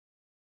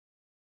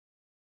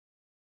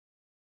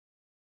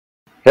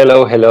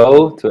Hello,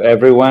 hello to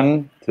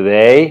everyone.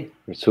 Today,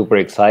 we're super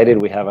excited.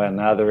 We have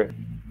another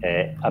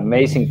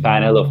amazing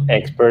panel of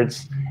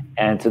experts.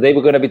 And today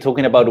we're going to be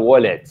talking about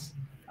wallets,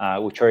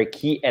 which are a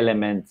key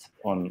element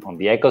on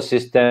the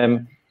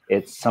ecosystem.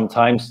 It's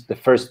sometimes the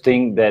first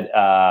thing that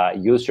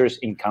users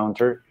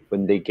encounter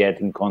when they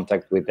get in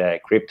contact with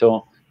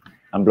crypto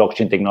and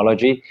blockchain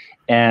technology.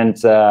 And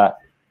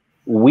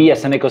we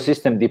as an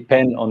ecosystem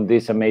depend on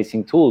these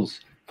amazing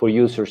tools for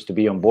users to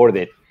be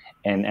onboarded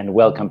and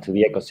welcome to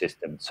the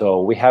ecosystem.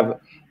 So we have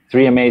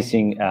three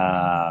amazing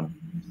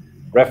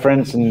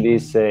reference in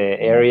this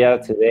area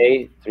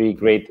today, three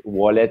great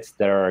wallets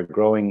that are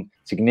growing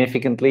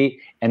significantly.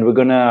 And we're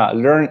gonna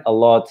learn a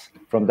lot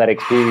from that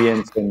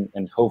experience,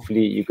 and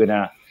hopefully you're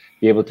gonna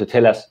be able to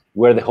tell us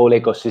where the whole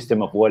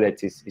ecosystem of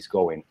wallets is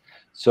going.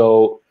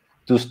 So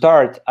to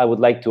start, I would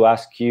like to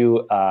ask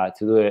you to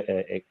do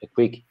a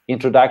quick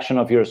introduction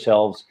of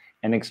yourselves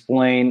and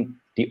explain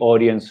the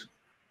audience,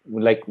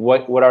 like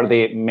what are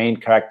the main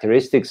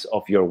characteristics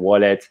of your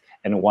wallet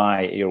and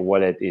why your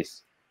wallet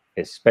is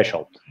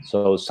special.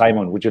 So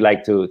Simon, would you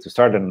like to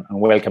start, and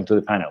welcome to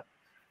the panel.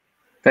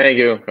 Thank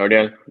you,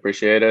 Gabriel.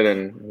 Appreciate it,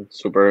 and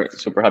super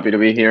happy to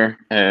be here.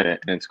 And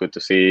it's good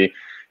to see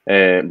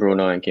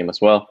Bruno and Kim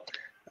as well.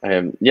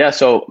 Yeah,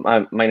 so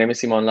my name is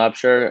Simon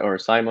Labsher, or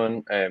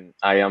Simon.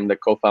 I am the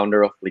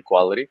co-founder of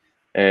Liquality,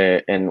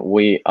 and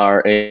we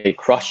are a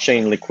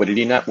cross-chain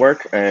liquidity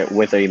network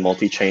with a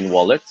multi-chain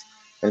wallet.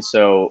 And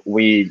so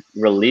we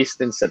released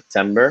in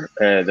September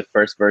the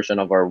first version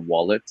of our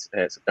wallet,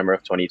 September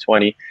of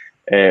 2020,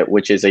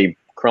 which is a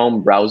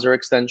Chrome browser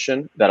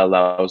extension that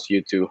allows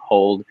you to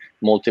hold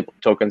multiple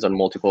tokens on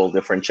multiple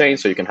different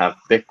chains. So you can have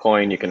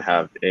Bitcoin, you can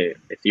have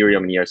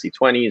Ethereum and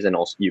ERC20s, and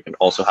also you can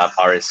also have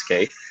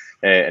RSK,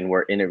 and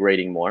we're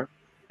integrating more.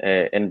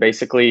 And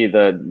basically,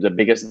 the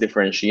biggest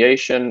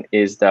differentiation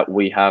is that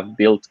we have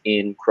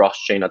built-in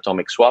cross-chain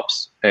atomic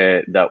swaps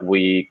that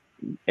we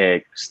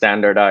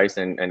standardized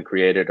and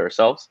created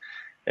ourselves.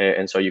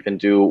 And so you can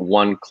do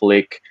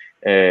one-click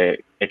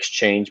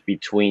exchange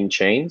between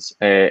chains.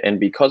 And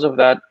because of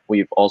that,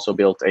 we've also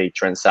built a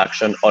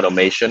transaction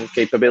automation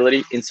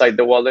capability inside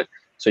the wallet.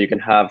 So you can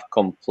have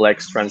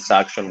complex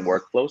transaction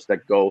workflows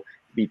that go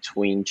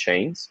between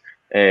chains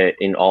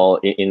in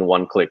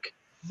one click.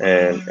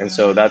 And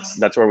so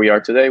that's where we are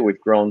today. We've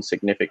grown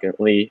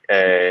significantly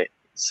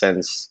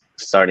since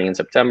starting in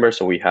September.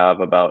 So we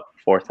have about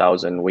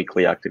 4,000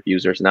 weekly active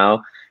users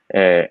now,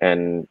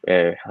 and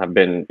have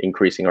been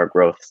increasing our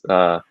growth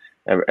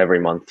every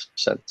month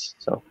since.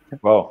 So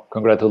well,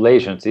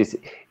 congratulations.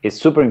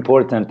 It's super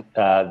important,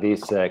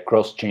 these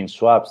cross-chain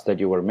swaps that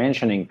you were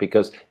mentioning,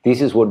 because this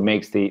is what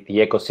makes the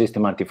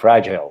ecosystem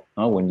anti-fragile.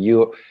 When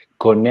you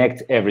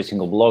connect every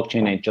single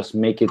blockchain and just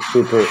make it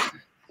super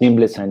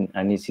seamless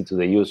and easy to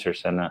the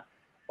users. And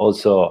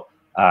also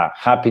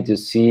happy to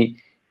see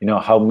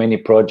how many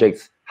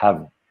projects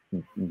have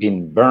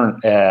been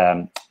burned,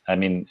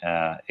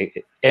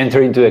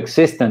 enter into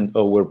existence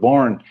or were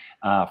born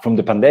from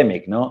the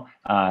pandemic.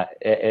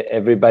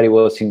 Everybody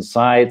was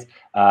inside.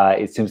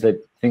 It seems that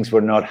things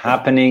were not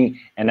happening,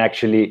 and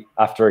actually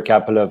after a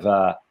couple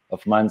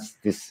of months,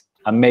 these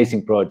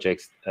amazing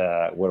projects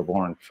were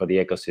born for the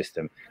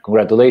ecosystem.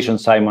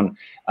 Congratulations, Simon.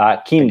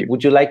 Kim,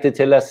 would you like to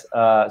tell us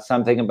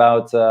something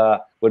about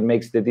what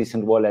makes the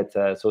Decent wallet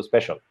so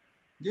special?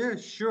 Yeah,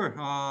 sure.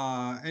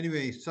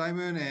 Anyway,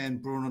 Simon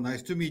and Bruno,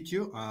 nice to meet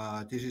you.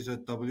 This is a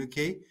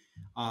WK.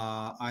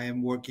 I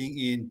am working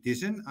in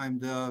Decent. I'm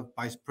the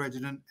vice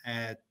president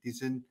at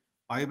Decent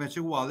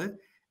Biometric Wallet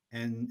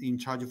and in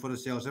charge for the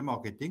sales and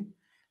marketing.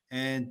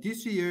 And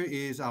this year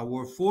is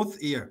our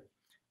fourth year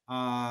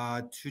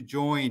to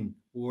join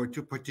or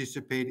to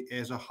participate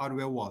as a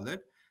hardware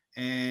wallet.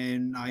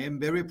 And I am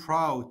very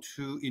proud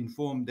to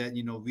inform that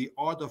we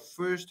are the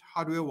first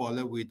hardware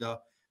wallet with a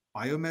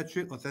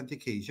biometric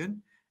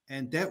authentication,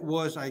 and that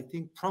was, I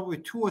think, probably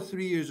 2 or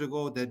 3 years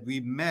ago that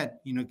we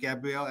met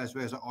Gabriel as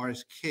well as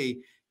RSK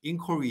in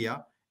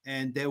Korea,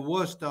 and there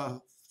was the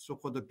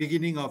so-called the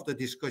beginning of the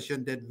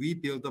discussion that we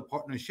build a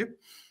partnership,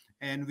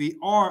 and we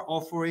are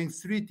offering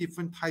three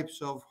different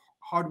types of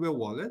hardware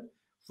wallet.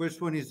 First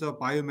one is a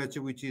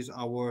biometric, which is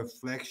our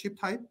flagship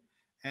type,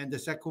 and the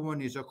second one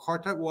is a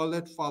card type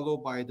wallet,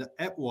 followed by the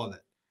app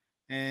wallet.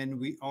 And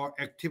we are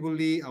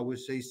actively, I would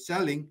say,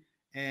 selling,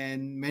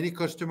 and many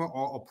customers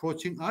are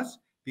approaching us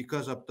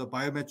because of the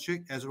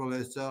biometric as well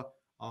as the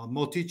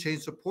multi-chain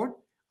support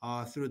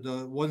through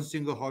the one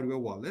single hardware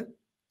wallet.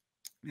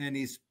 And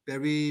is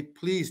very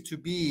pleased to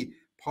be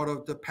part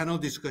of the panel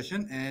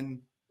discussion and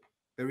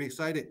very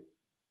excited.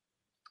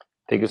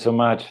 Thank you so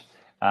much,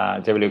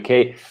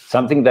 WK.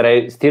 Something that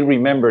I still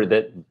remember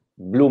that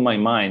blew my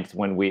mind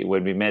when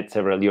we met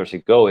several years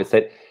ago is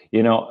that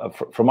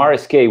from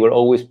RSK, we're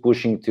always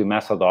pushing to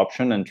mass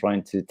adoption and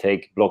trying to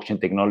take blockchain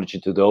technology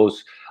to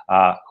those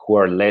who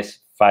are less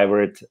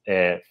favored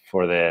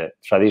for the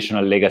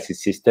traditional legacy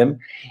system.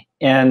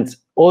 And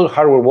all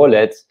hardware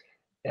wallets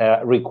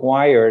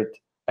required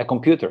a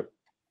computer.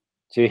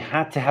 So you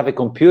had to have a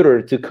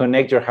computer to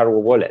connect your hardware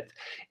wallet.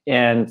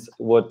 And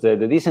what the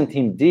Defiant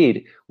team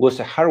did was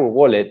a hardware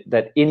wallet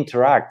that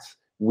interacts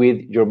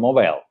with your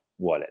mobile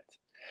wallet.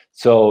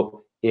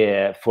 So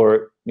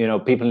for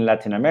people in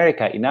Latin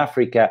America, in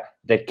Africa,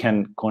 that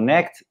can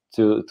connect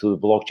to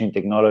blockchain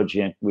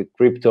technology and with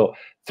crypto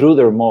through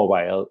their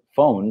mobile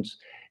phones,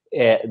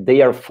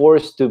 they are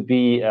forced to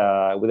be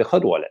with a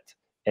hot wallet.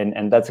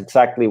 And that's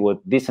exactly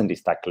what Defiant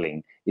is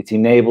tackling. It's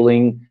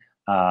enabling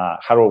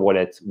hardware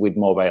wallets with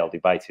mobile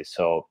devices.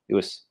 So it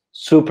was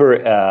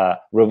super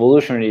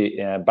revolutionary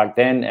back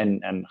then,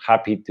 and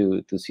happy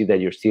to see that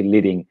you're still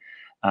leading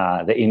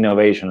the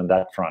innovation on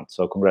that front.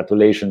 So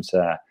congratulations,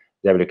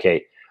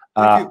 WK.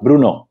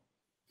 Bruno,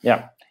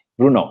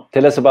 Bruno,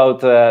 tell us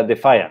about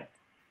Defiant.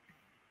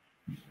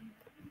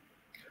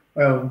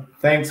 Well,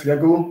 thanks,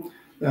 Gagu.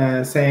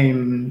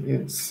 Same,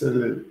 it's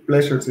a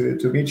pleasure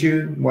to meet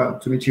you. Well,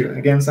 to meet you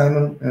again,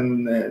 Simon,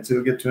 and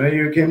to get to know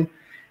you again.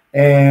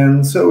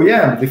 And so,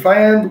 yeah,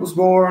 Defiant was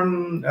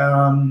born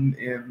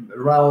around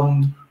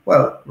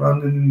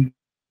in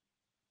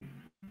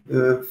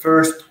the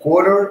first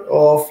quarter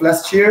of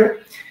last year.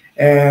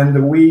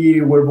 And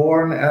we were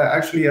born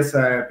actually as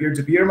a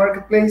peer-to-peer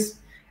marketplace.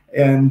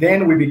 And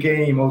then we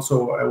became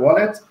also a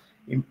wallet,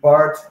 in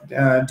part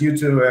due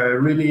to a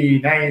really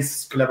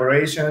nice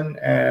collaboration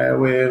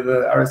with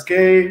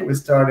RSK. We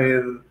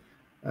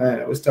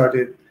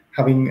started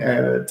having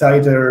a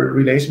tighter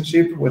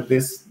relationship with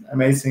this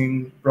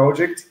amazing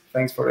project.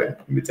 Thanks for the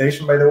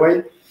invitation, by the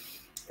way.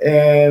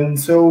 And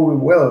so,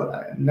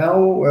 well,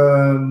 now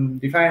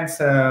Defiant's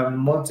a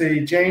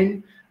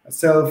multi-chain,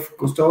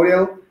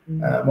 self-custodial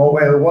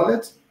mobile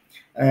wallet.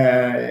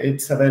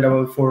 It's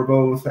available for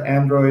both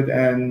Android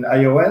and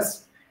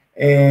iOS.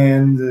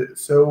 And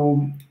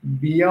so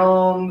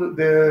beyond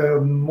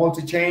the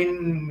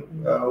multi-chain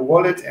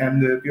wallet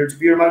and the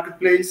peer-to-peer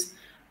marketplace,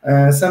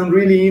 some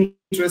really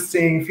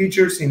interesting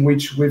features in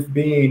which we've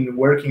been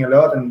working a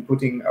lot and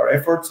putting our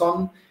efforts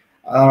on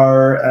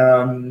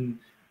are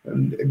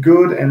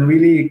good and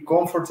really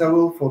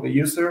comfortable for the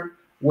user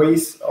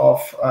ways of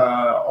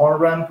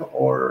on-ramp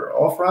or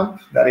off-ramp,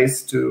 that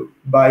is to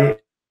buy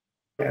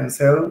and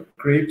sell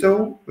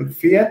crypto with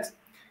fiat.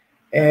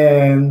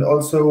 And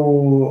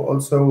also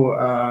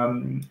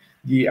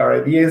the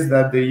idea is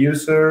that the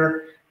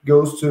user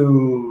goes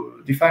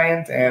to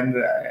Defiant and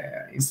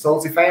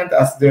installs Defiant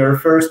as their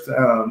first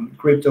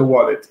crypto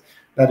wallet.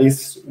 That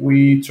is,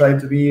 we try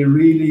to be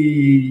really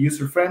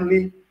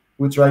user-friendly.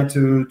 We try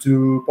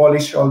to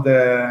polish all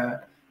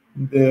the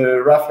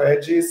rough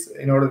edges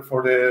in order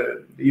for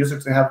the user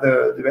to have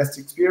the best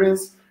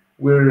experience.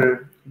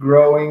 We're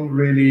growing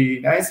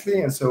really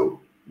nicely, and so,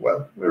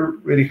 well, we're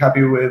really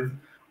happy with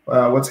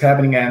what's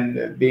happening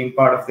and being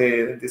part of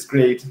this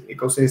great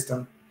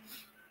ecosystem.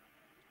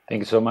 Thank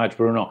you so much,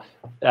 Bruno.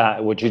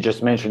 What you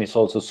just mentioned is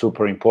also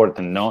super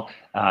important, no?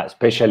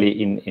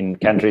 Especially in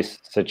countries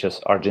such as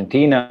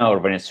Argentina or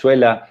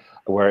Venezuela,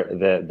 where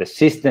the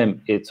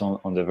system is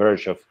on the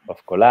verge of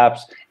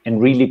collapse, and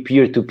really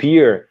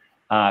peer-to-peer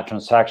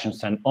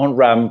transactions and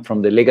on-ramp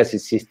from the legacy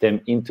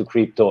system into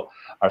crypto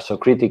are so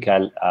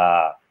critical.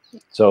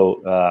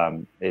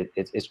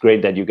 It's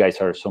great that you guys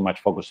are so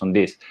much focused on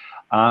this.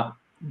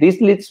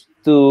 This leads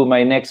to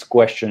my next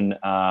question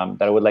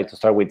that I would like to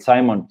start with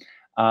Simon.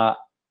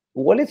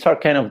 Wallets are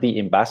kind of the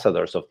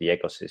ambassadors of the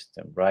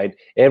ecosystem, right?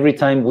 Every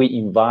time we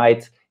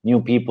invite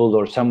new people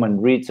or someone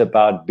reads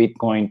about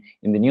Bitcoin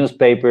in the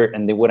newspaper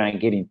and they want to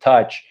get in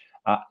touch,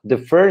 the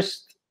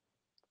first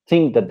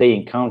thing that they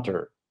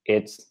encounter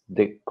is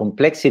the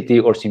complexity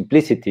or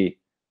simplicity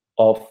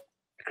of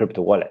a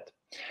crypto wallet.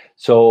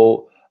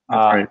 So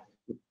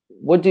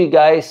what do you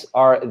guys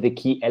are the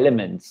key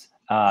elements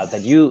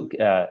that you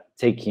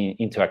take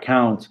into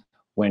account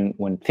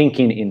when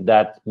thinking in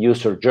that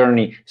user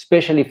journey,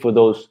 especially for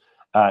those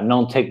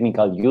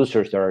non-technical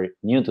users that are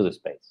new to the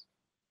space?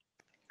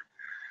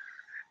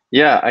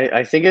 Yeah,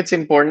 I think it's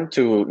important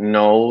to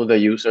know the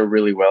user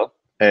really well,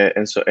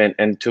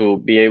 and to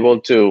be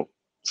able to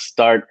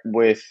start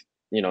with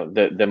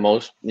the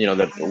most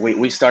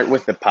we start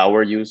with the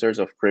power users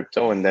of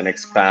crypto and then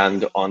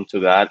expand onto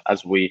that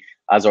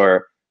as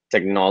our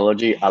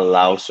technology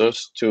allows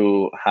us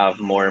to have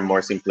more and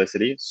more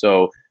simplicity.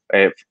 So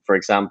for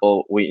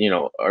example,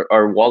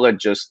 our wallet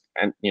just,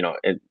 and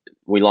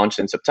we launched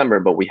in September,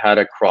 but we had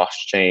a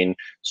cross-chain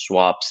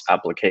swaps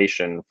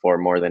application for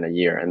more than a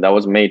year, and that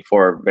was made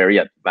for very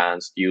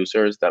advanced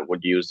users that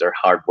would use their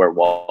hardware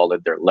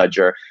wallet, their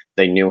ledger.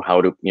 They knew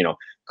how to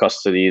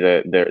custody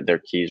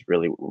their keys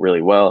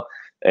really well.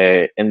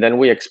 And then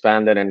we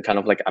expanded and kind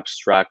of like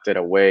abstracted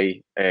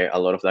away a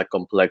lot of that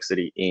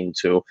complexity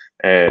into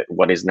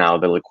what is now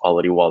the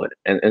Liquidity wallet.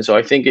 And so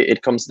I think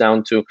it comes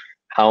down to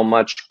how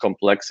much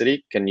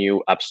complexity can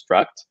you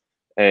abstract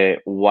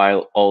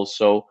while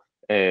also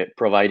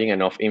providing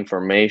enough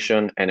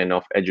information and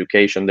enough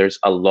education. There's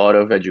a lot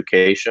of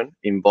education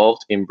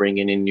involved in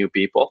bringing in new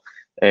people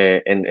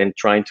and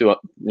trying to,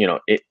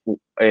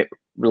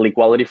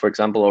 Liquidity, for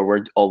example,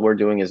 or all we're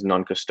doing is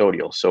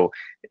non-custodial. So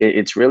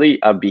it's really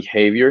a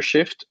behavior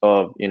shift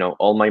of, you know,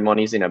 all my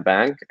money's in a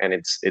bank and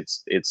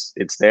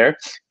it's there,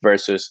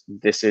 versus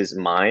this is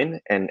mine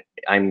and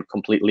I'm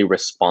completely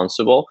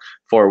responsible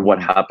for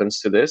what happens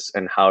to this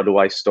and how do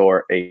I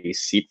store a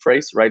seed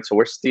phrase, right? So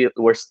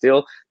we're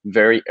still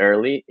very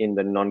early in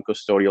the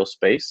non-custodial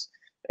space.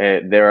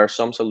 There are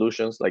some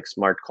solutions like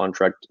smart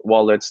contract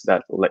wallets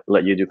that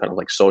let you do kind of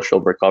like social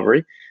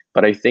recovery.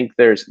 But I think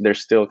there's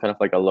still kind of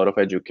like a lot of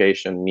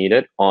education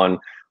needed on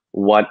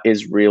what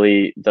is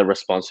really the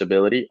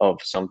responsibility of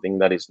something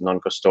that is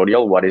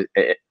non-custodial, what is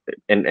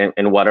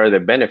and what are the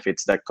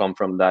benefits that come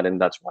from that.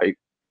 And that's why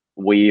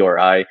we or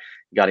I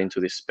got into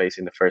this space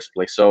in the first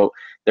place. So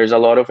there's a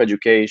lot of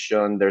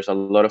education, there's a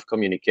lot of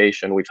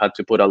communication. We've had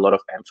to put a lot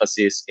of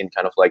emphasis in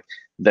kind of like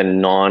the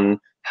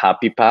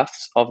non-happy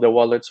paths of the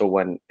wallet. So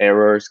when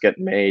errors get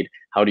made,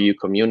 how do you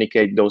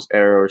communicate those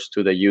errors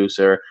to the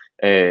user?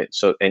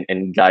 So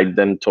and guide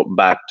them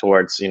back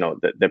towards, you know,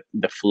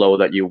 the flow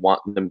that you want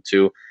them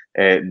to.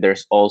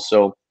 There's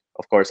also,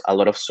 of course, a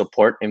lot of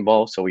support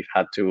involved. So we've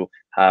had to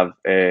have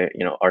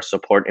you know, our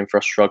support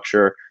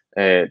infrastructure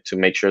to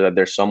make sure that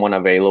there's someone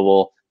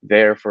available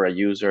there for a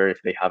user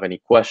if they have any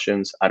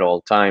questions at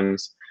all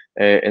times.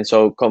 And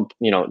so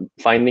you know,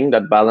 finding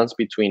that balance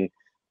between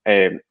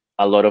a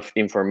lot of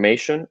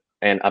information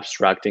and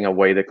abstracting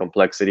away the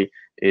complexity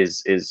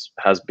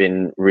has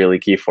been really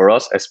key for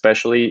us,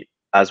 especially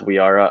as we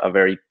are a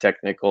very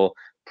technical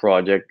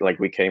project. Like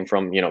we came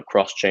from, you know,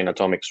 cross-chain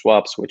atomic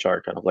swaps, which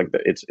are kind of like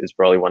it's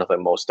probably one of the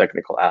most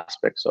technical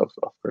aspects of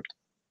crypto.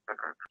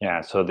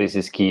 Yeah, so this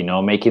is key,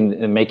 no, making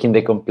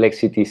the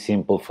complexity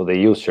simple for the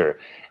user.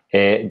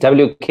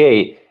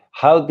 WK,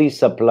 how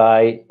this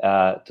apply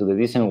to the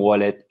Decent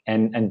wallet,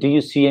 and do you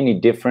see any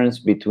difference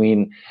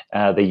between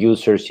the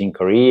users in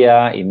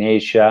Korea, in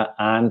Asia,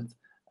 and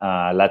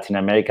Latin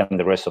America and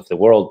the rest of the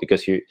world?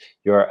 Because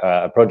you're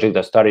a project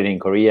that started in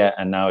Korea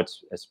and now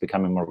it's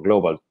becoming more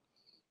global.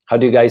 How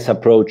do you guys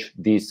approach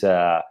this,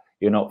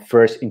 you know,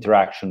 first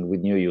interaction with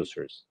new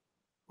users?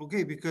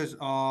 Okay, because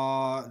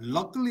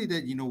luckily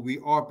that, you know, we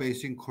are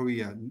based in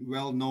Korea,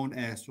 well known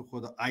as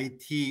so-called the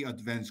IT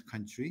advanced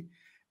country.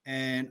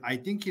 And I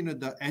think, you know,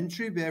 the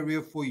entry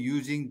barrier for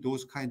using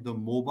those kind of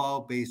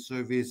mobile-based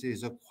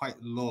services are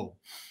quite low,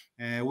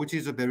 which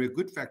is a very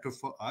good factor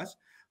for us.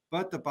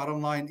 But the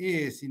bottom line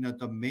is, you know,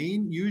 the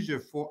main user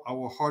for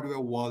our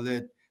hardware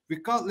wallet,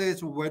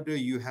 regardless of whether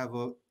you have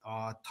a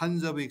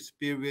tons of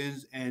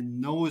experience and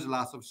knows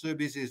lots of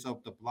services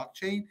of the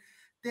blockchain,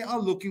 they are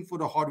looking for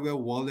the hardware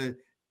wallet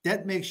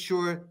that makes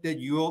sure that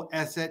your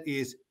asset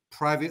is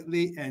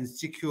privately and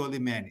securely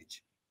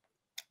managed.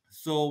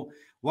 So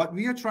what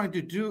we are trying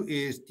to do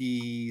is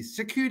the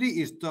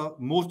security is the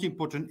most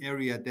important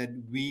area that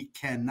we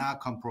cannot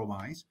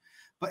compromise.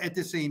 But at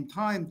the same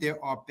time,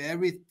 there are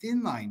very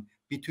thin line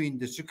between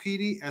the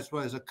security as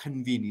well as the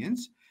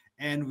convenience.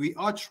 And we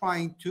are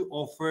trying to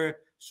offer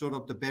sort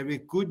of the very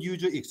good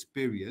user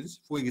experience.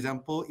 For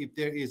example, if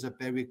there is a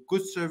very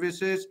good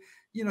services,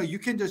 you know, you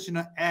can just, you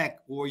know,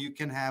 act, or you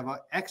can have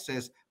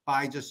access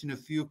by just in a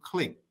few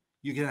clicks.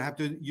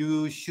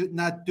 You should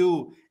not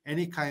do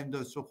any kind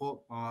of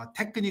so-called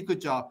technical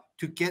job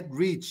to get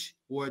reach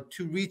or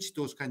to reach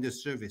those kind of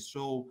service.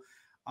 So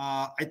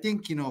I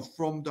think, you know,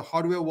 from the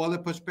hardware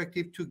wallet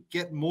perspective, to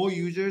get more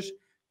users,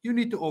 you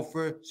need to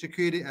offer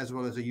security as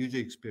well as a user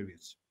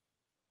experience.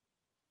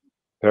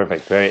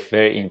 Perfect. Very,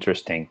 very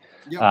interesting.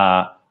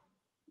 Yeah.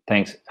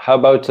 Thanks. How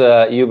about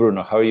you,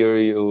 Bruno? How are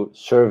you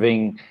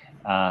serving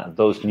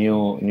those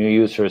new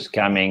users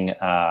coming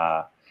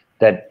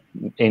that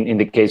in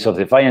the case of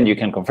Defiant, you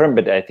can confirm,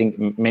 but I think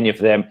many of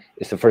them,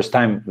 it's the first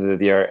time that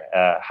they are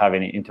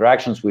having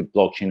interactions with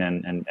blockchain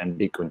and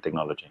Bitcoin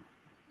technology.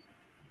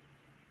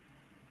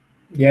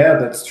 Yeah,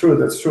 that's true.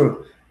 That's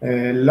true.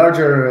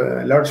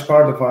 Large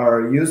part of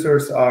our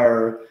users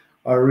are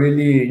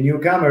really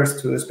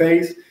newcomers to the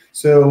space.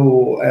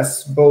 So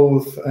as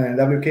both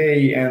WK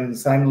and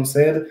Simon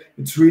said,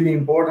 it's really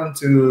important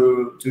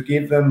to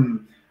give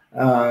them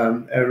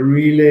a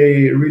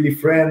really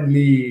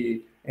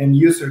friendly and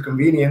user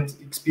convenient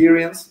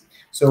experience.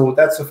 So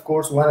that's of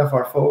course one of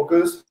our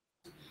focus.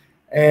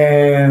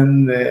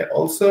 And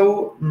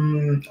also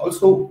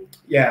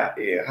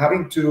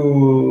having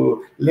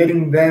to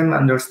letting them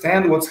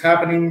understand what's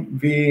happening,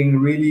 being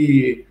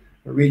really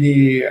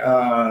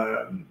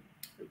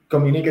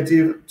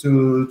communicative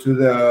to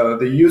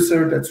the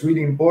user. That's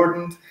really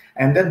important.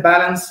 And that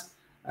balance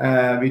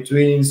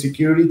between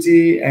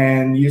security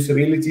and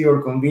usability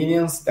or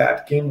convenience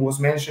that Kim was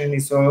mentioning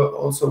is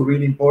also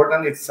really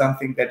important. It's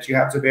something that you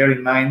have to bear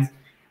in mind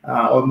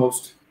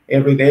almost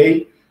every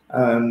day.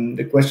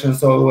 The question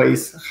is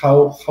always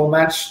how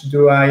much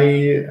do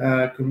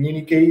I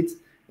communicate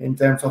in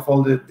terms of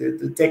all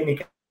the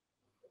technical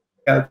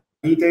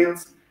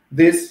details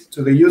this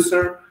to the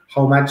user?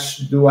 How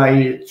much do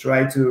I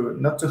try to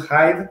not to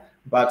hide,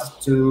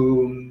 but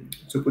to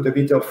put a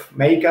bit of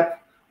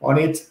makeup on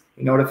it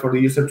in order for the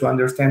user to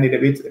understand it a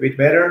bit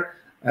better?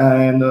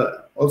 And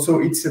also,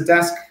 it's a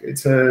task.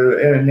 It's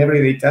an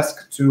everyday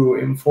task to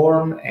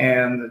inform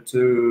and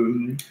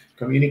to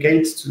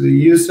communicate to the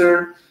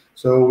user.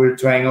 So we're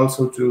trying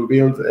also to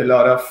build a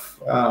lot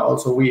of.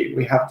 Also,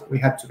 we had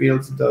to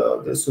build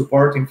the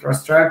support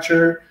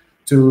infrastructure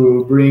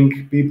to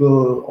bring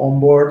people on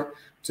board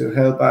to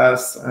help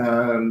us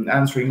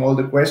answering all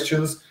the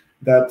questions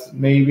that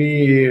may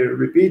be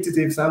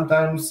repetitive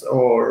sometimes,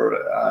 or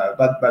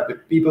but the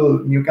people,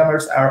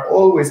 newcomers, are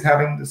always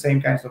having the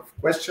same kinds of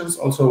questions.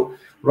 Also,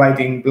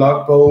 writing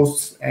blog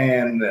posts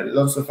and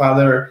lots of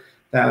other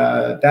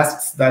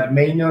tasks that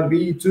may not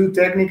be too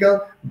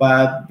technical,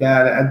 but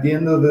that at the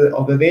end of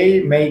the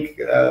day make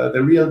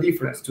the real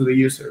difference to the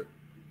user.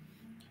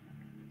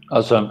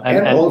 Awesome.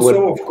 And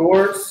also, of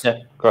course, yeah,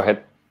 go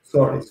ahead.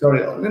 Sorry.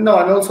 No,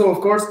 and also,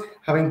 of course,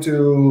 having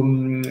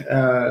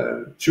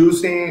to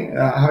choose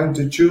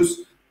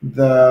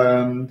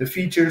the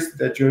features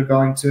that you're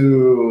going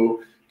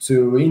to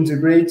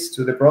integrate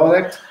to the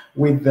product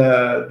with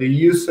the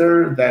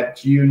user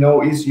that you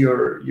know is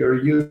your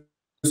user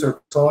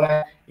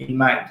persona in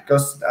mind.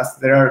 Because as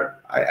there are,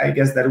 I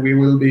guess that we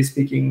will be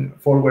speaking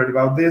forward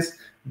about this.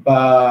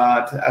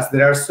 But as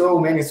there are so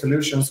many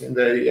solutions in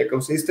the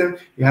ecosystem,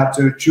 you have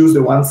to choose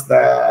the ones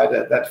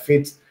that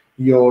fit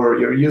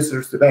your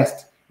users the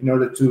best in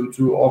order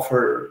to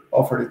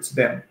offer it to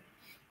them.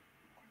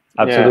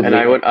 Absolutely. Yeah,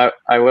 and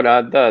I would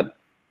add that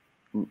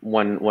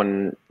when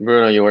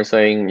Bruno, you were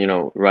saying,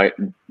 right,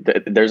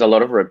 there's a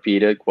lot of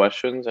repeated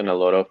questions and a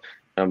lot of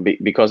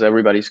because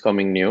everybody's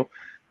coming new.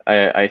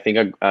 I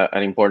think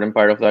an important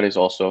part of that is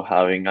also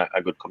having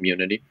a good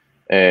community.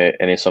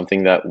 And it's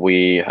something that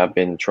we have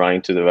been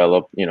trying to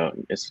develop,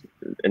 is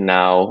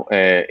now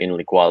in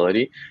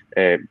Liquality,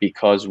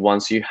 because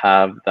once you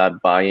have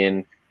that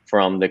buy-in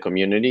from the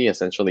community,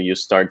 essentially you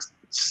start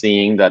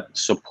seeing that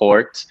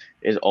support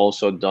is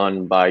also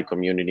done by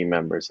community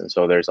members. And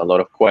so there's a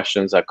lot of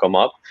questions that come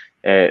up,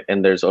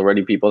 and there's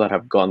already people that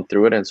have gone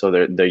through it. And so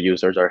the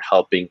users are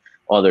helping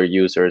other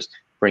users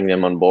bring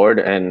them on board.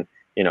 And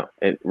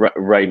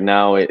right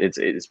now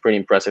it's pretty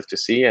impressive to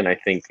see, and I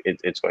think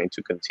it's going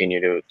to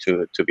continue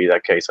to be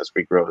that case as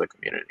we grow the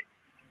community.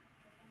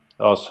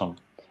 Awesome.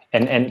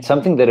 And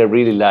something that I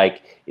really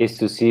like is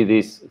to see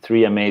these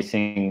three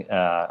amazing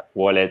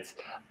wallets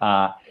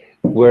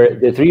where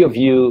the three of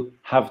you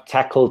have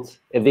tackled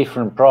a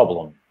different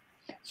problem.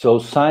 So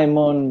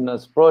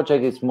Simon's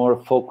project is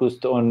more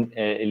focused on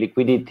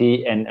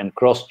liquidity and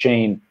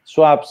cross-chain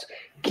swaps.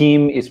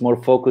 Kim is more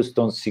focused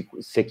on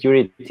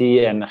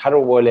security and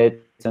hardware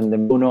wallets, and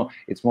then Bruno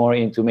is more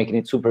into making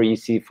it super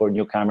easy for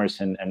newcomers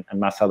and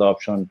mass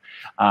adoption.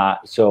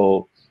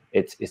 So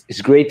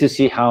it's great to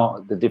see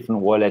how the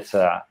different wallets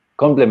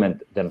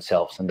complement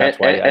themselves, and that's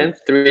why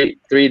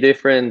three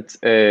different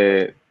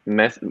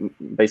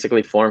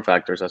basically form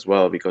factors as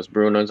well, because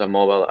Bruno is a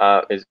mobile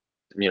app,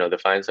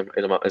 Defiant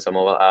is a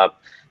mobile app,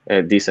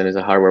 Decent is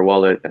a hardware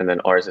wallet, and then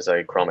ours is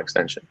a Chrome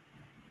extension.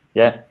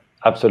 Yeah,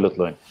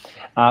 absolutely.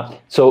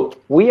 So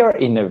we are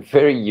in a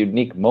very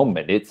unique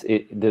moment.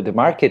 The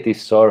market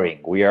is soaring.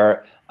 We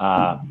are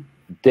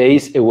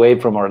days away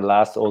from our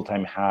last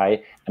all-time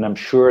high, and I'm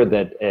sure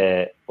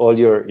that all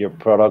your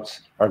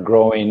products are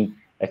growing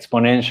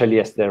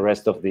exponentially as the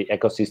rest of the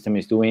ecosystem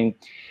is doing.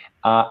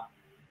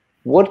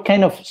 What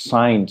kind of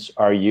signs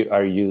are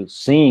you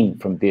seeing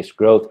from this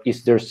growth?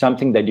 Is there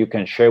something that you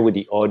can share with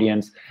the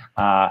audience?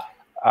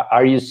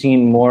 Are you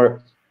seeing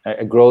more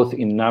growth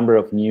in number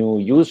of new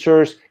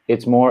users?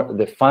 It's more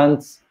the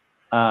funds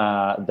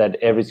that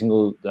every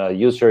single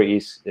user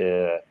is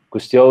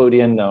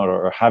custodian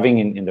or having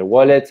in their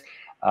wallet.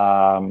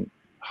 How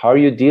are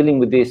you dealing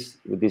with this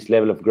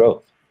level of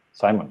growth?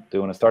 Simon, do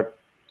you want to start?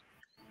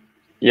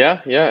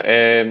 Yeah.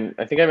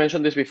 I think I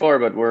mentioned this before,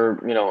 but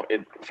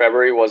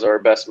February was our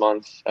best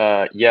month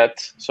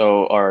yet.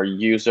 So our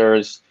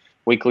users,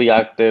 weekly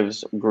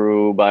actives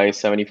grew by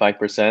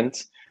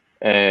 75%,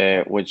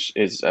 which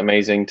is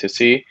amazing to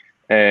see.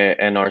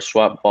 And our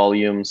swap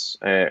volumes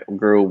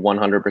grew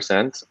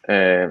 100%.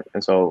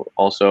 And so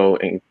also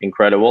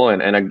incredible.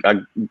 And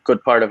a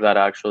good part of that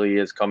actually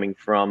is coming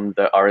from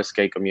the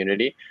RSK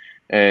community,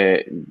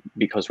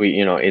 because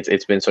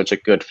it's been such a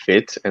good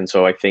fit. And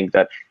so I think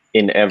that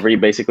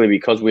basically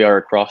because we are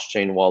a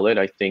cross-chain wallet,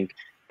 I think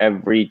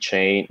every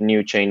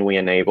new chain we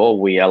enable,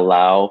 we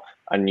allow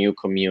a new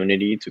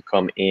community to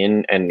come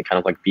in and kind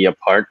of like be a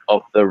part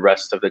of the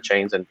rest of the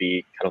chains and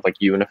be kind of like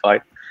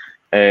unified.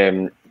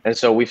 And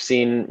so we've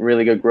seen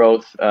really good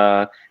growth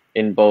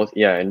in both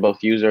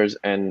users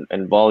and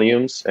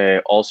volumes.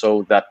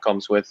 Also, that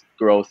comes with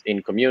growth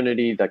in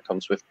community, that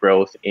comes with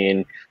growth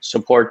in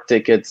support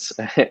tickets,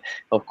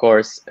 of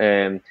course.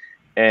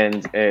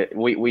 And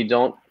we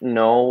don't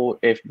know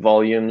if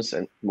volumes,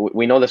 and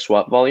we know the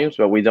swap volumes,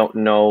 but we don't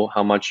know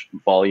how much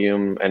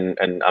volume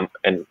and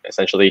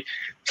essentially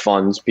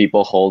funds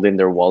people hold in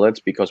their wallets,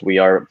 because we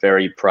are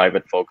very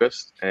private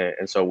focused,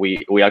 and so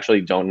we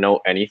actually don't know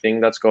anything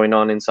that's going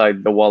on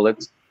inside the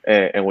wallets,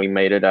 and we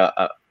made it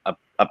a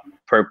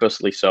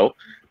purposely so,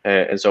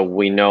 and so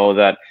we know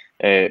that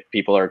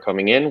people are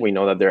coming in. We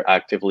know that they're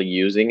actively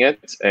using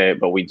it,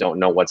 but we don't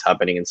know what's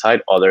happening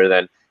inside, other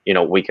than, you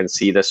know, we can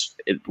see this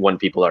when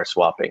people are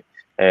swapping.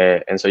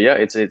 And so yeah,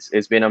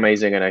 it's been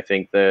amazing, and I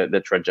think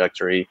the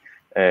trajectory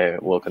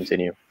will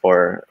continue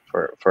for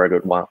a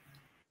good while.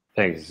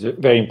 Thanks.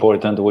 Very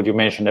important what you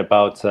mentioned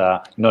about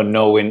not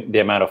knowing the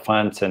amount of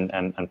funds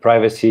and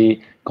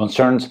privacy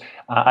concerns.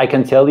 I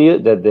can tell you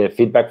that the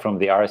feedback from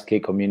the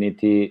RSK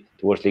community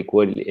towards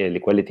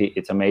liquidity,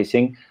 it's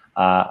amazing.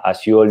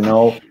 As you all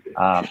know,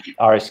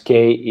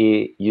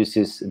 RSK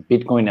uses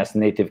Bitcoin as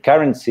native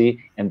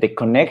currency, and the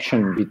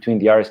connection between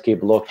the RSK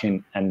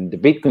blockchain and the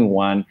Bitcoin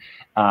one,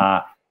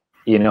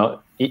 you know,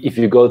 if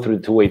you go through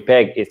the two-way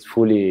peg, it's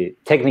fully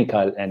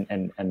technical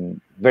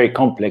and very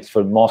complex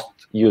for most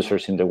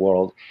users in the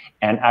world.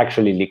 And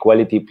actually,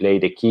 liquidity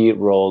played a key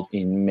role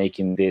in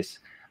making this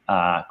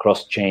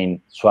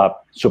cross-chain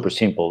swap super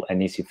simple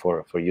and easy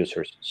for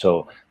users.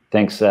 So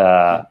thanks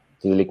to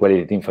the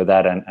liquidity team for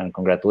that, and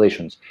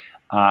congratulations.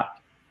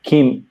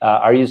 Kim,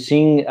 are you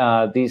seeing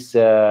this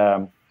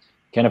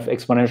kind of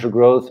exponential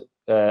growth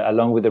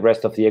along with the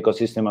rest of the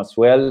ecosystem as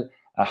well?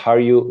 How are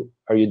you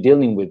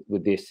dealing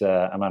with this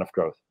amount of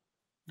growth?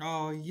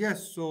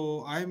 Yes,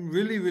 so I'm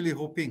really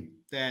hoping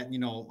that, you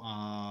know,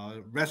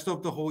 rest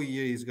of the whole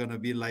year is gonna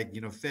be like,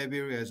 you know,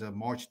 February as a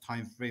March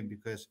time frame,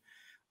 because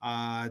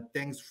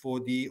thanks for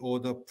the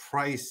order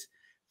price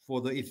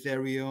for the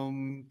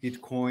Ethereum,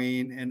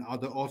 Bitcoin, and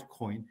other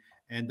altcoin,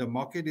 and the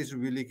market is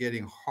really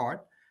getting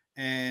hot.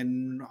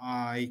 And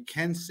I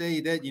can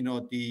say that, you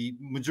know, the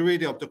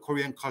majority of the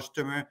Korean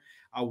customer,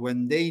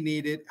 when they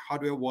needed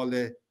hardware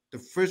wallet, the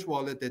first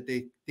wallet that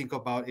they think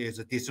about is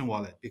a decent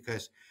wallet,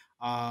 because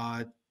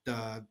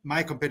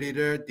my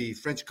competitor, the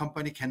French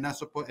company, cannot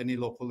support any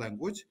local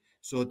language.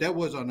 So that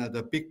was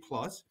another big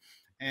plus.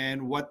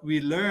 And what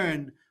we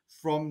learned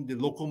from the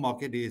local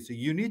market is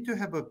you need to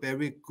have a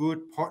very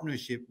good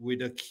partnership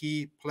with a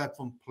key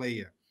platform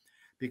player,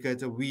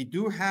 because we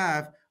do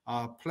have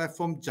a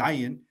platform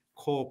giant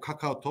called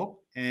KakaoTalk,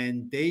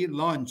 and they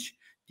launch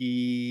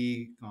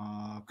the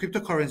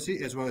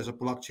cryptocurrency as well as a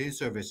blockchain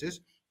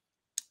services.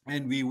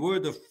 And we were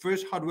the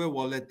first hardware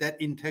wallet that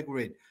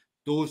integrate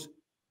those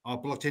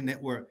blockchain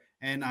network.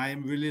 And I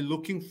am really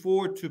looking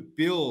forward to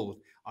build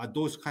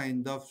those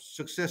kind of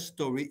success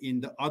story in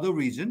the other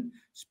region,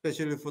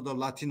 especially for the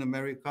Latin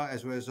America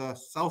as well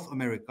as South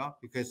America,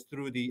 because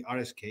through the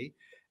RSK.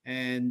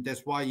 And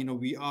that's why, you know,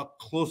 we are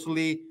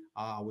closely,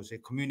 I would say,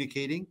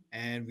 communicating,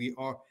 and we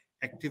are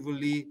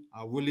actively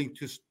willing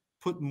to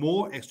put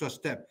more extra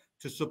step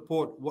to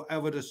support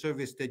whatever the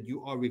service that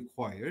you are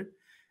required.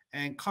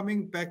 And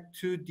coming back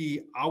to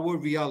our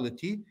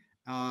reality,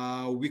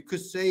 we could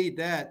say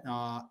that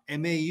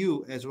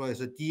MAU as well as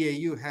the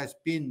DAU has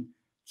been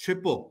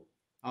triple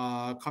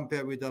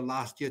compared with the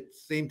last year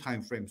same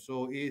time frame.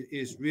 So it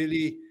is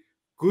really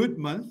good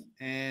month,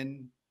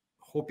 and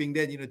hoping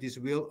that, you know, this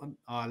will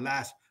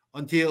last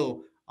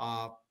until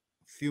a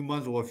few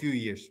months or a few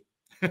years.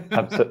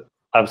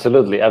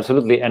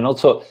 Absolutely, and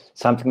also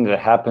something that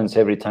happens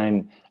every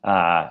time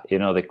you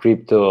know, the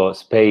crypto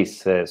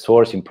space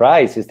soars in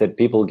price is that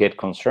people get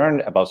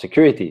concerned about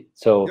security.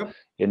 So yep.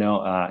 You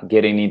know,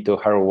 getting into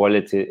hardware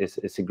wallets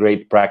is a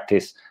great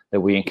practice that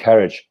we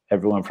encourage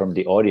everyone from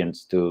the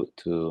audience to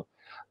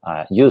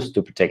use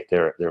to protect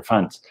their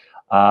funds.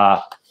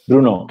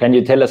 Bruno, can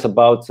you tell us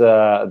about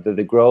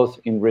the growth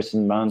in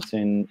recent months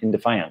in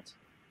Defiant?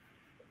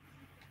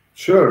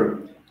 Sure.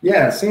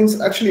 Yeah, since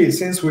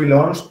we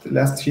launched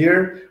last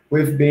year,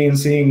 we've been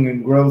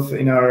seeing growth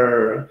in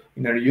our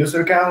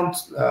user count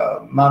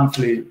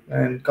monthly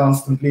and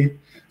constantly.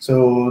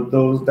 So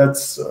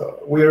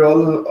we're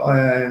all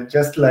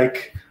just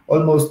like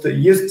almost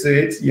used to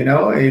it. You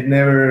know, it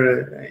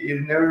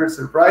never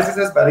surprises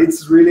us, but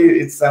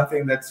it's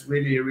something that's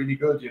really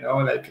good. You know,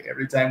 like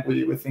every time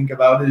we think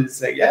about it,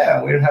 it's like,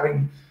 yeah, we're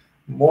having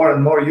more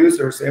and more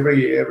users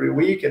every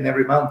week and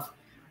every month.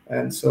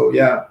 And so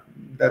yeah,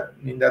 that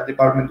in that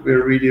department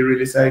we're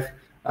really safe.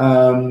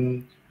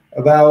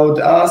 About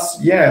us,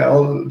 yeah,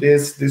 all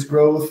this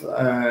growth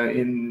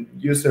in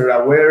user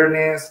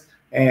awareness,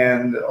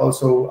 and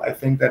also I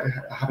think that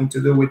having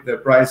to do with the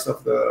price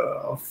of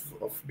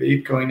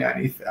Bitcoin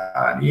and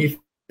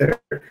Ether,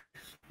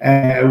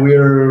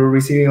 we're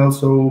receiving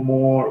also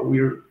more.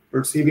 We're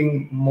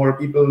perceiving more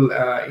people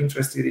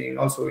interested in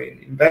also in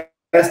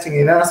investing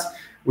in us.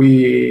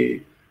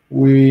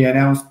 We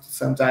announced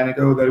some time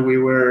ago that we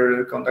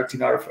were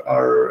conducting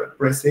our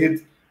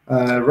pre-seed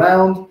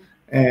round,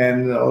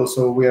 and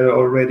also we are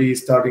already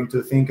starting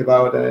to think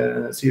about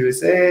a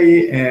Series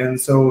A. And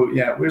so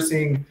yeah, we're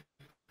seeing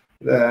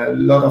a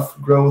lot of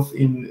growth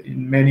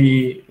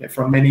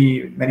from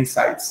many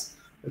sites.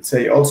 Let's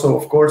say also,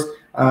 of course,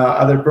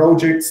 other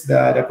projects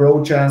that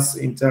approach us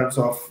in terms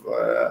of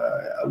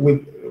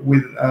with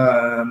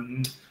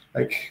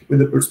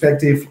the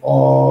perspective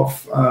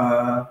of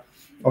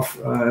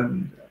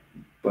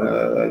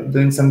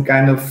doing some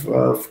kind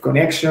of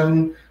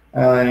connection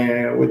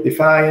with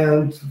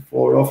Defiant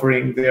for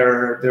offering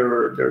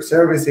their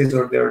services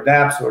or their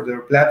dApps or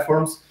their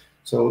platforms.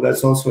 So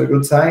that's also a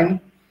good sign.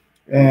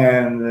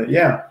 And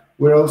yeah,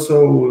 we're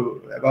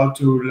also about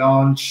to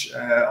launch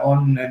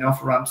on and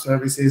off ramp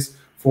services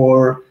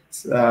for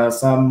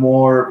some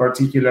more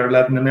particular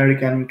Latin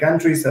American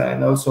countries,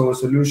 and also a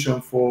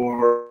solution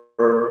for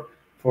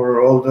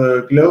all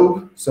the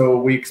globe. So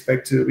we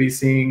expect to be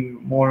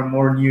seeing more and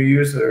more new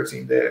users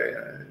in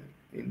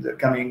the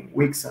coming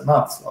weeks and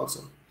months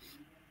also.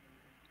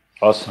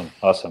 Awesome,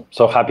 awesome.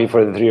 So happy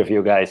for the three of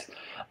you guys.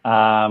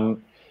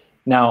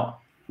 Now,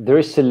 there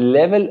is a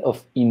level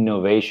of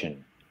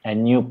innovation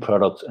and new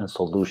products and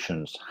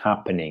solutions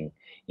happening.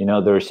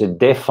 There's a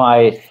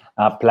DeFi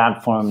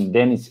platform,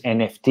 then it's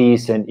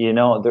NFTs, and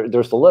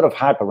there's a lot of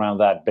hype around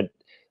that. But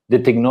the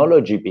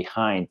technology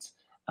behind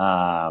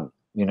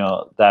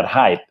that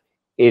hype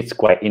is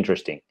quite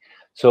interesting.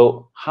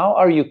 So how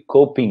are you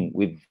coping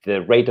with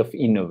the rate of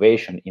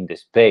innovation in the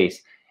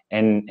space,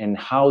 and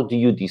how do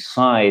you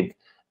decide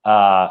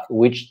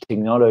which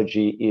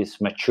technology is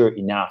mature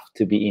enough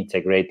to be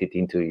integrated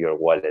into your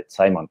wallet?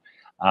 Simon,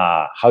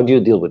 how do you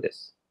deal with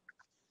this?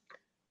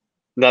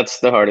 That's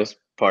the hardest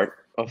part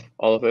of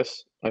all of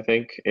this, I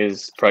think,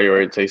 is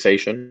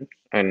prioritization.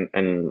 And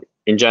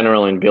in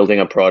general, in building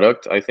a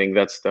product, I think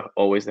that's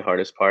always the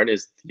hardest part,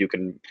 is you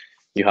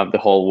have the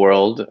whole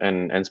world,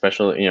 and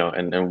especially,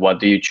 and what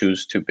do you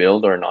choose to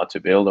build or not to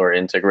build, or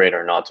integrate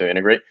or not to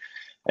integrate.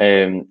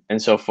 And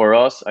so for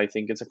us, I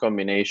think it's a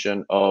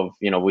combination of,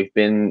 we've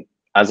been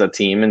as a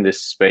team in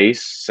this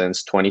space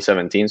since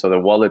 2017. So the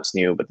wallet's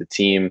new, but the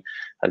team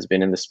has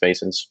been in the space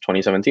since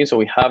 2017. So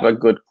we have a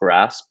good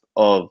grasp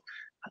of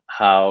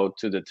how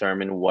to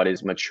determine what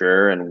is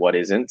mature and what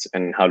isn't,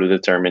 and how to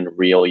determine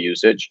real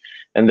usage.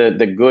 And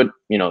the good,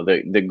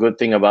 the good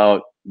thing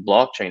about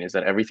blockchain is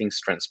that everything's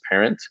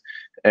transparent.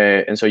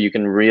 And so you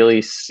can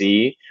really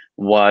see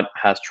what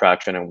has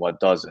traction and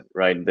what doesn't,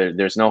 right?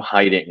 There's no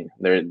hiding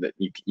there.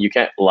 You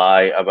can't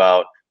lie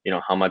about,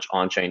 how much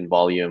on-chain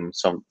volume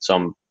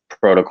some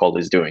protocol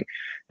is doing.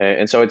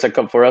 And so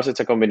for us, it's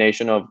a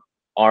combination of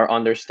our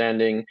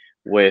understanding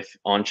with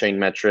on-chain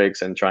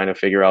metrics and trying to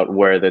figure out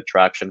where the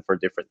traction for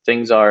different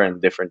things are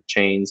and different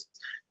chains,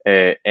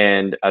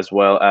 and as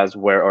well as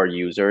where our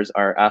users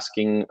are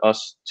asking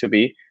us to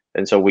be.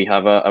 And so we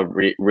have a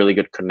really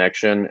good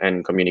connection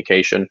and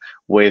communication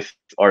with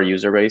our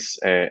user base,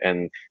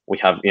 and we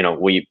have,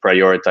 we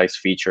prioritize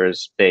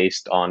features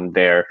based on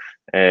their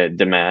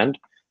demand.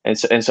 And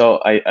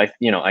so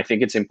I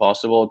think it's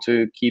impossible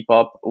to keep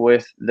up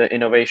with the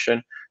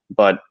innovation,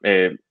 but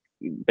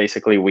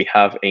basically we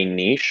have a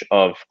niche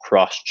of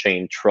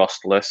cross-chain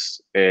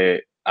trustless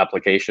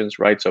applications,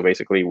 right? So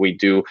basically we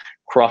do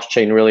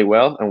cross-chain really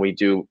well, and we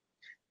do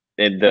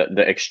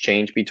the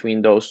exchange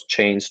between those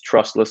chains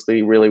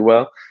trustlessly really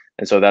well.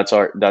 And so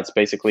that's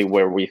basically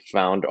where we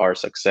found our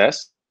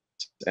success.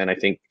 And I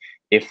think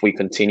if we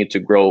continue to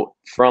grow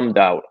from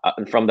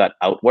that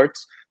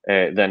outwards,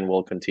 then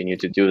we'll continue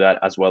to do that,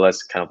 as well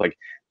as kind of like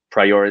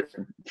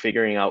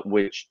figuring out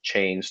which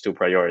chains to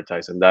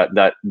prioritize. And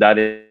that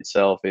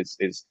itself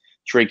is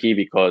tricky,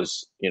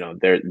 because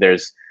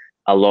there's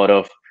a lot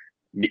of,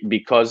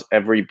 because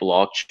every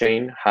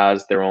blockchain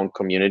has their own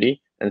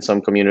community, and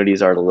some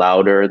communities are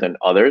louder than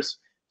others.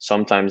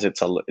 Sometimes it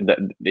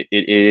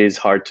is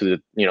hard to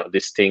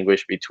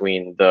distinguish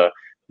between the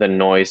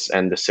noise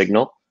and the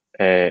signal.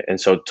 And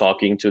so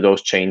talking to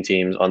those chain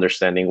teams,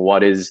 understanding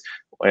what is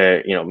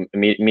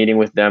meeting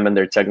with them and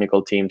their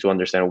technical team to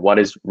understand what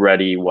is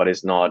ready, what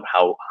is not,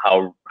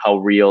 how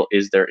real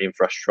is their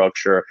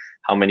infrastructure,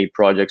 how many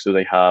projects do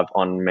they have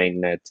on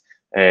mainnet,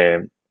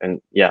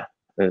 and yeah.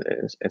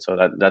 And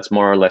so that's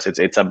more or less,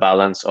 it's a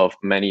balance of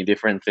many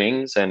different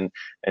things, and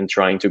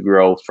trying to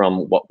grow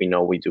from what we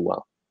know we do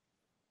well.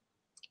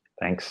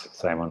 Thanks,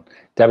 Simon.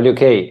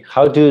 WK,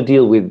 how do you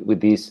deal with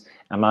this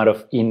amount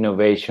of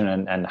innovation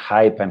and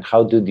hype, and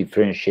how do you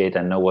differentiate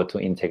and know what to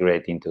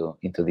integrate into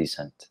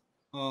Defiant?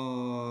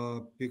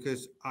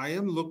 Because I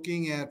am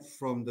looking at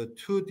from the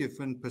two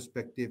different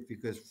perspectives.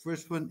 Because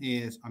first one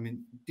is,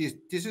 this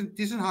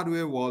Decent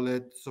hardware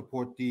wallet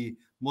support the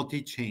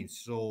multi-chain,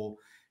 so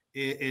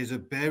it is a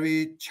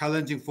very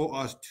challenging for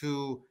us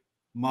to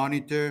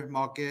monitor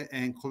market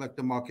and collect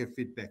the market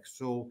feedback.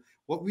 So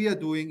what we are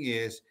doing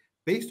is,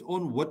 based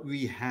on what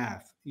we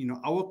have,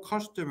 our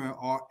customer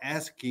are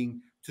asking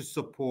to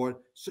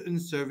support certain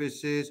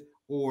services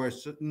or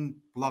certain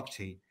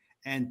blockchain,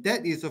 and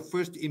that is the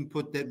first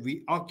input that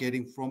we are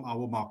getting from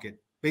our market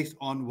based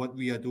on what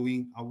we are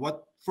doing,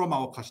 what from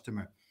our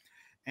customer.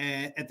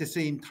 And at the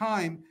same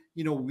time,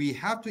 we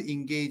have to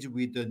engage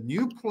with the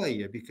new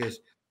player, because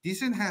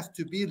Decent has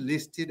to be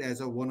listed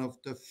as one of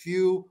the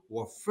few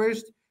or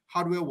first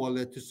hardware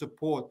wallet to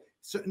support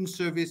certain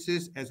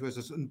services as well as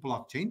a certain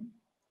blockchain.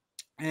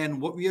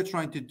 And what we are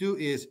trying to do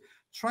is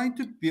trying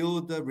to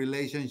build the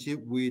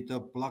relationship with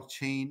the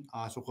blockchain,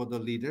 so-called the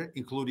leader,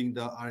 including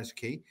the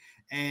RSK.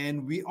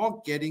 And we are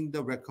getting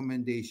the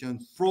recommendation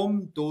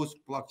from those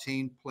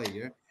blockchain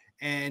player,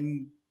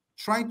 and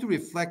trying to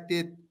reflect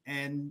it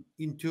and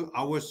into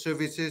our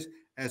services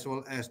as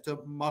well as the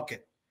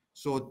market.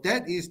 So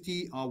that is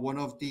the one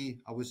of the,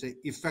 I would say,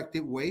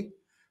 effective way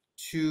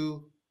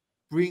to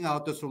bring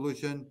out the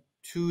solution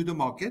to the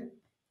market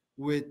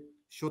with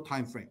short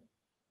time frame.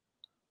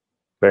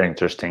 Very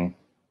interesting.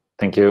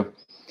 Thank you.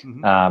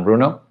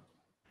 Bruno?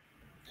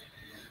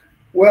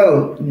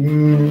 Well,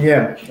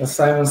 yeah, as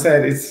Simon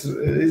said,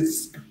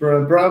 it's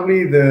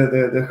probably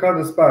the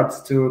hardest part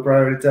to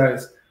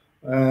prioritize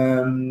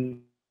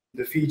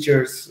the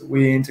features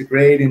we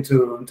integrate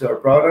into our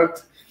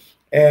product.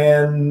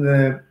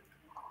 And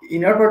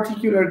in our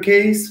particular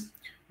case,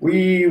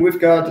 we've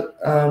got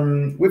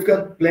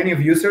plenty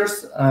of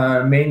users,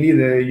 mainly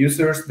the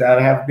users that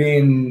have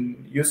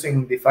been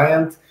using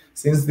Defiant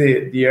since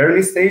the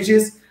early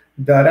stages,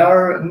 that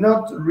are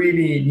not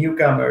really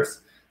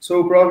newcomers.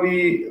 So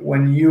probably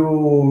when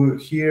you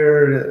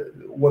hear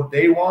what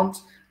they want,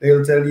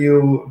 they'll tell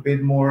you a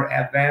bit more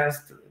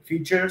advanced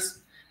features,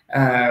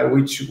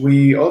 which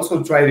we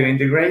also try to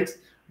integrate.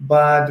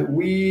 But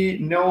we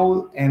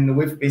know, and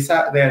we've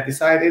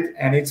decided,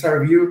 and it's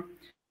our view.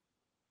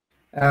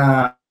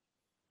 I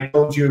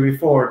told you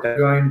before that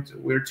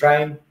we're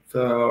trying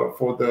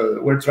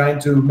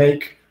to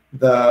make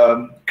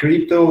the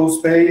crypto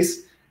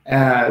space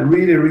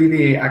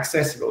really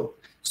accessible.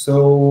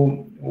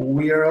 So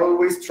we are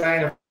always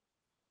trying,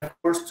 of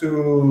course,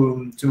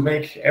 to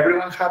make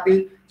everyone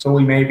happy. So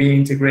we may be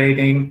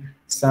integrating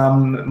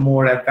some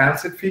more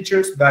advanced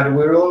features, but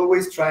we're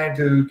always trying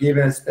to give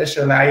a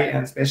special eye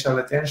and special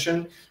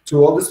attention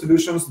to all the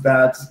solutions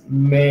that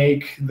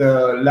make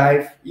the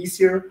life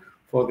easier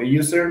for the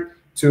user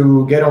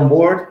to get on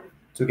board,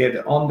 to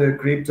get on the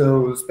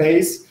crypto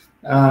space,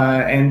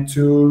 and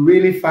to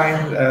really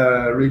find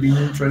really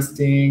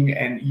interesting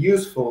and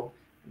useful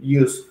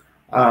use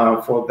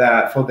for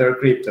their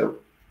crypto.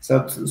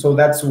 So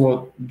that's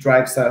what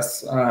drives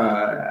us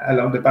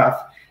along the path.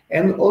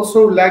 And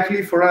also,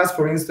 luckily for us,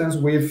 for instance,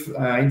 we've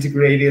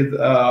integrated,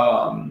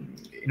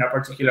 in our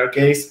particular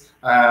case,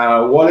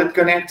 Wallet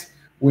Connect,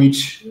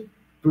 which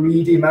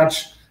pretty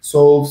much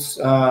solves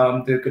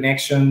the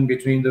connection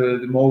between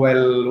the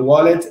mobile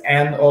wallet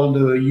and all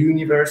the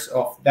universe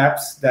of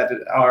dApps that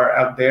are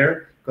out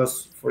there.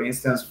 Because, for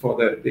instance, for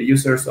the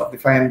users of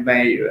Defiant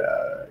may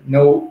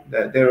know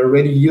that they're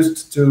already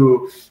used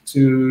to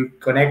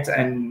connect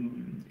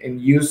and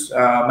use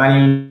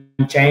manual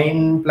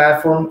chain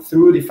platform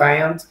through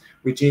Defiant,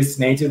 which is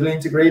natively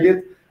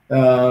integrated.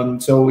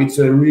 So it's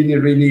a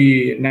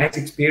really nice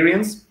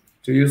experience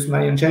to use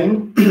manual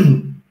chain.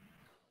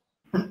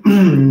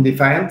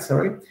 Defiant,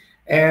 sorry.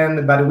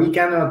 But we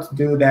cannot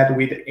do that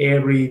with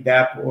every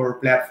dApp or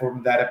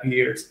platform that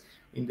appears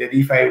in the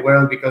DeFi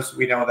world, because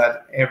we know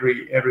that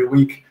every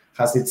week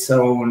has its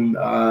own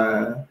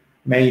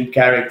main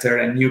character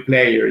and new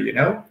player, you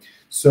know.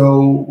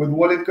 So with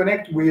Wallet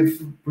Connect,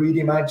 we've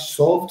pretty much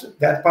solved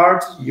that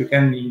part. You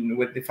can,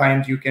 with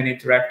Defiant, you can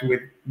interact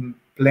with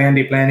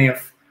plenty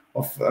of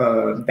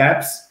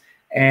dApps.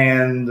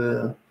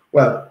 And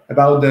well,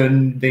 about the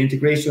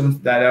integrations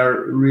that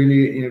are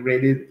really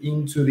integrated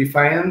into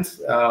Defiant,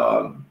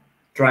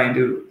 trying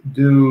to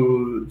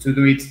do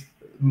it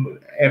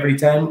every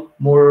time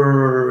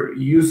more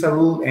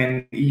usable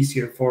and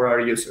easier for our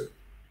user.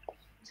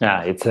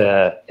 Yeah, it's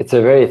a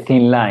very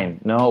thin line.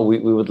 No, we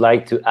would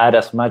like to add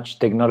as much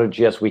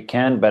technology as we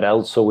can, but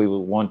also we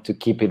will want to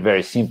keep it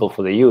very simple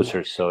for the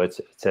users. So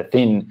it's a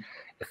thin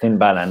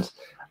balance.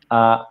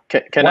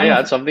 Can I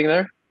add something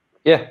there?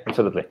 Yeah,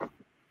 absolutely.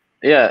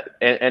 Yeah,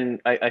 and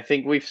I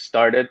think we've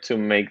started to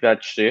make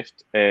that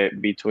shift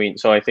between.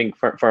 So I think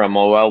for a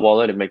mobile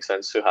wallet, it makes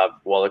sense to have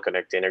Wallet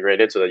Connect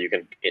integrated so that you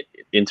can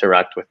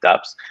interact with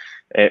dApps.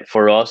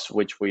 For us,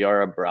 which we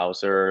are a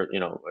browser,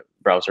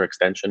 browser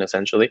extension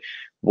essentially,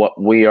 what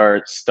we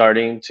are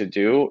starting to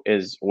do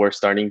is we're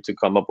starting to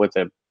come up with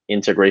an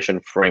integration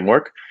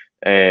framework.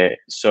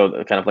 So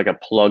kind of like a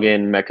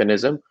plugin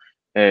mechanism,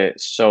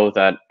 so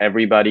that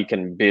everybody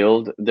can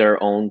build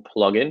their own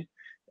plugin.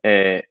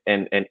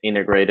 And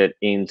integrate it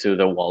into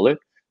the wallet,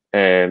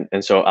 and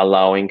so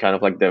allowing kind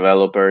of like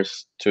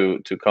developers to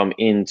come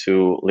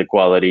into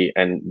Liquality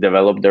and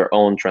develop their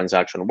own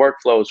transaction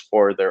workflows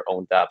for their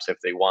own dApps if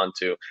they want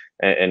to,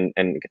 and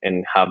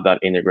have that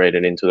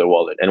integrated into the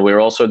wallet. And we're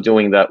also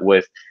doing that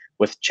with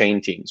chain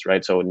teams,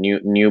 right? So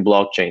new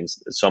blockchains.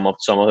 Some of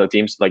the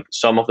teams, like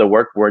some of the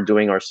work we're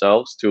doing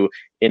ourselves to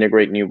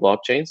integrate new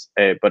blockchains.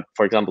 But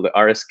for example, the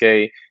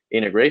RSK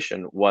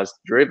integration was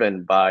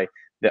driven by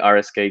the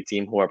RSK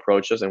team who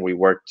approached us, and we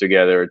worked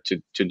together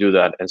to do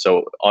that. And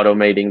so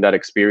automating that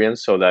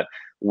experience so that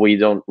we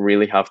don't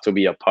really have to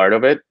be a part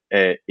of it,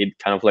 it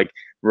kind of like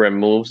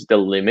removes the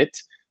limit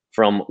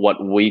from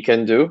what we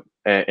can do,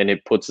 and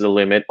it puts the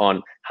limit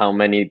on how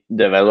many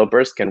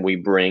developers can we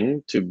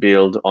bring to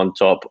build on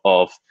top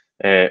of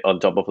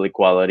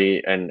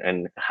Liquality,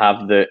 and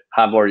have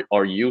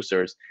our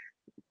users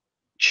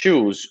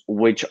choose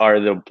which are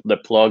the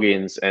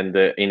plugins and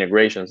the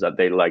integrations that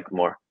they like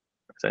more,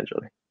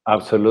 essentially.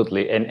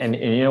 Absolutely, and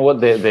you know what,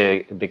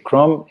 the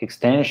Chrome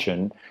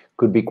extension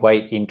could be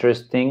quite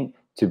interesting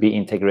to be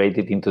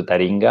integrated into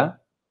Taringa.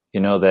 You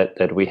know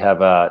that we have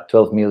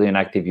 12 million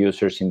active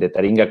users in the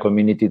Taringa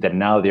community that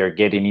now they are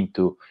getting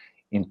into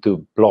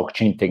into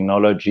blockchain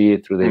technology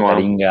through the Wow.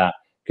 Taringa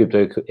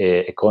crypto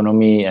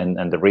economy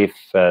and the RIF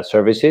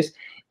services.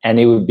 And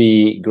it would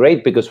be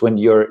great because when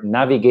you're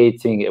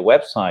navigating a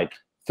website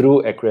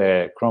through a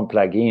Chrome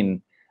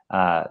plugin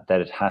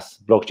that has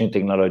blockchain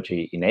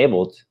technology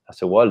enabled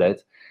as a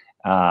wallet,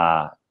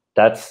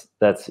 that's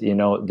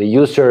the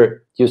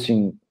user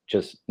using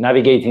just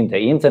navigating the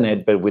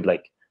internet, but with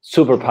like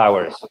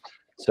superpowers.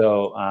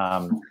 So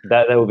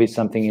that would be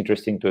something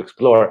interesting to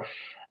explore.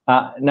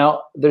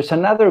 Now, there's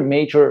another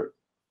major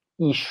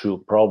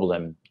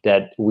problem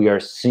that we are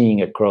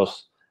seeing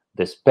across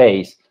the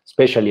space,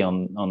 especially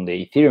on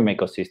the Ethereum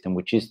ecosystem,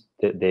 which is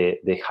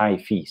the high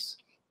fees.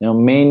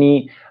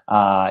 Many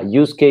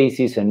use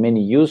cases and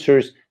many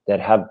users that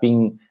have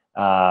been,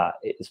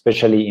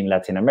 especially in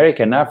Latin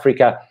America and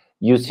Africa,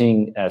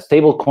 using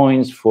stable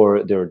coins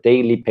for their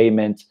daily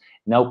payments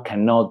now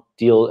cannot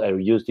deal or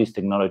use this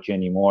technology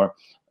anymore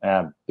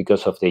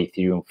because of the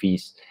Ethereum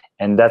fees.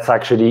 And that's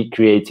actually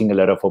creating a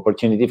lot of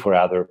opportunity for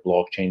other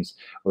blockchains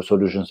or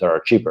solutions that are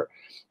cheaper.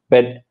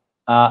 But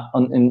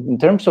in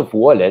terms of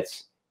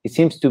wallets, it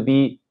seems to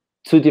be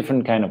two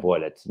different kind of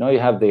wallets. You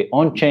have the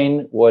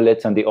on-chain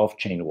wallets and the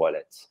off-chain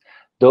wallets.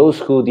 Those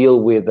who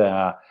deal with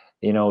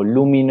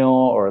Lumino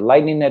or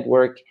Lightning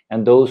Network,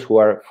 and those who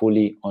are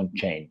fully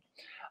on-chain.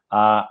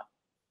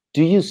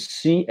 Do you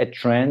see a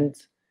trend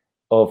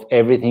of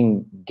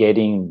everything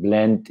getting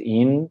blended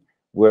in?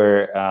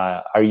 Where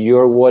are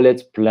your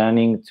wallets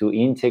planning to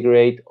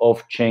integrate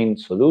off-chain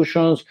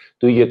solutions?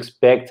 Do you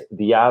expect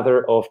the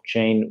other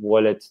off-chain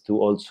wallets to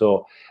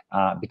also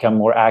become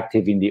more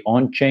active in the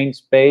on-chain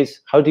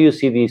space? How do you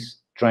see this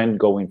trend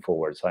going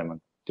forward,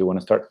 Simon? Do you want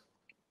to start?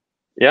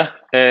 Yeah.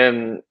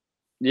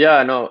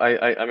 No,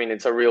 I mean,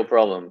 it's a real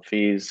problem.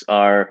 Fees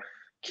are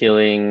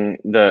killing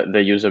the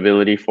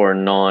usability for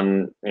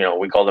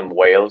we call them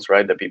whales,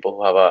 right? The people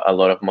who have a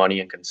lot of money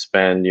and can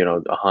spend,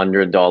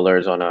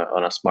 $100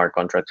 on a smart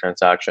contract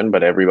transaction,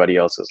 but everybody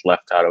else is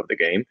left out of the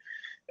game.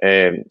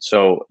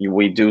 So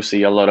we do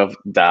see a lot of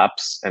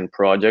dApps and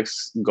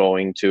projects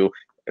going to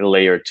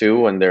layer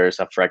 2, and there's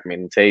a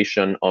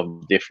fragmentation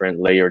of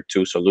different layer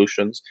 2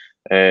 solutions.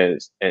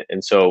 And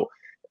so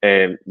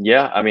I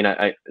mean,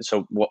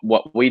 so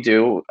what we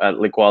do at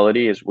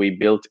Liquality is we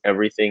built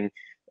everything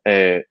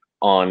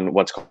on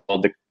what's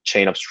called the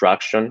chain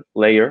abstraction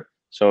layer.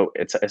 So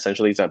it's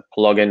essentially a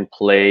plug and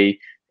play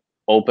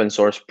open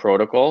source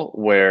protocol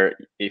where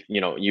if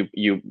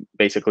you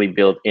basically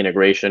build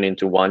integration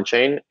into one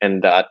chain,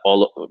 and that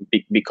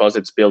because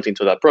it's built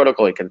into that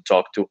protocol, it can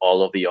talk to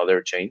all of the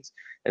other chains.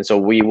 And so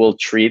we will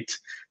treat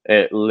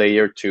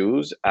layer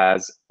 2s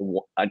as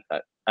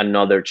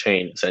another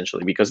chain,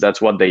 essentially, because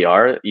that's what they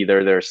are.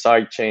 Either they're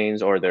side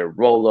chains or they're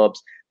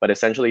roll-ups, but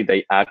essentially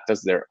they act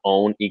as their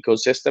own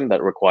ecosystem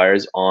that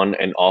requires on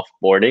and off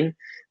boarding.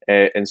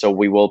 And so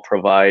we will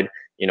provide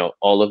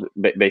all of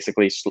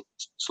basically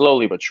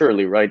slowly but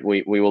surely, right?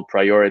 We will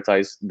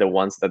prioritize the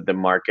ones that the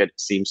market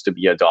seems to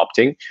be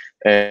adopting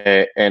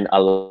and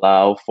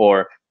allow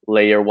for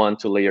layer 1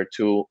 to layer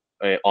 2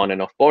 on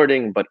and off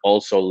boarding, but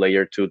also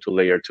layer 2 to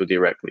layer 2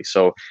 directly.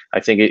 So I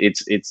think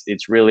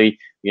it's really,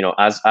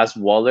 as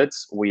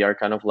wallets, we are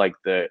kind of like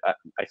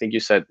I think you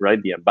said,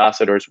 right, the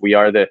ambassadors. We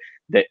are the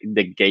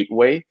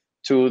gateway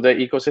to the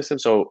ecosystem.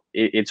 So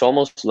it's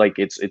almost like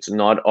it's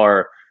not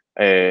our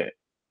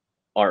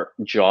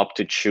job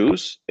to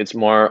choose. It's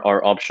more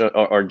our option,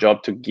 our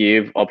job to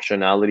give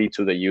optionality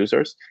to the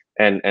users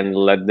and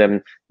let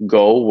them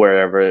go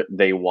wherever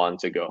they want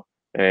to go.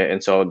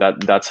 And so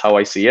that's how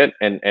I see it.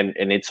 And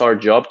it's our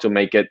job to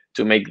make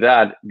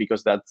that,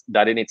 because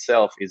that in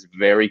itself is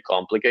very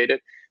complicated,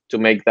 to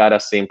make that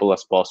as simple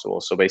as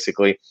possible. So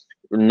basically,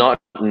 not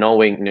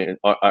knowing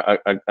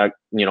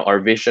our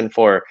vision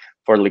for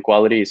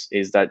Liquality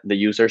is that the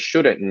user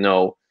shouldn't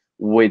know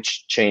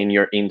which chain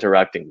you're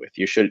interacting with.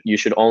 You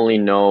should only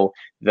know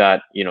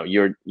that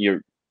you're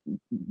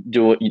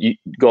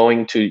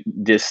going to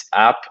this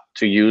app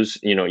to use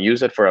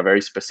it for a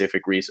very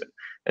specific reason.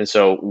 And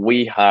so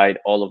we hide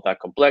all of that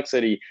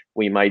complexity.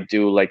 We might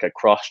do like a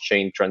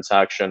cross-chain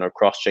transaction or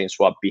cross-chain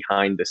swap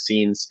behind the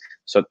scenes,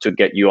 so to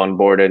get you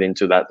onboarded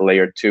into that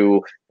layer 2,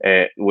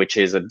 which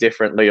is a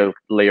different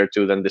layer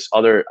 2 than this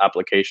other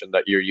application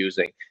that you're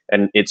using.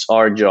 And it's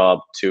our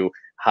job to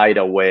hide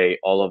away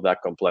all of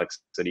that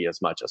complexity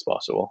as much as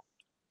possible.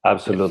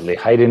 Absolutely,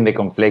 hiding the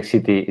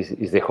complexity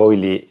is the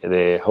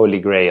holy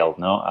grail.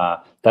 No,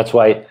 that's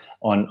why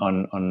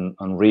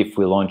on RIF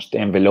we launched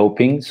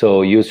enveloping,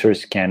 so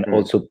users can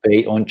also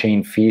pay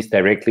on-chain fees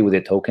directly with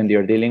the token they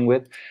are dealing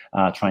with,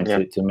 trying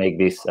to make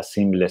this as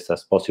seamless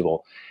as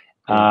possible.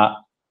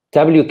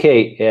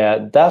 WK,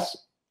 does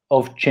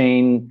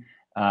off-chain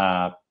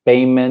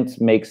payments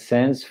make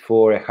sense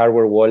for a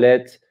hardware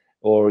wallet,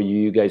 or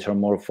you guys are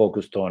more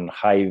focused on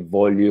high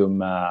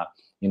volume,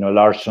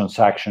 large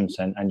transactions,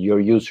 and your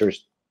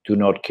users do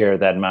not care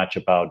that much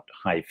about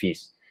high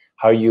fees?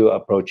 How are you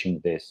approaching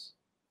this?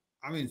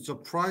 I mean,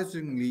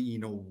 surprisingly,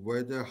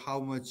 whether how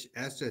much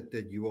asset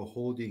that you are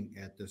holding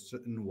at a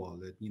certain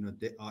wallet,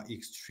 they are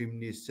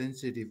extremely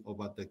sensitive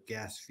about the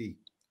gas fee.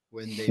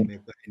 when they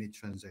make any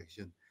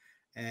transaction.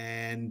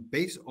 And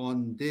based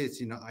on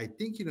this, I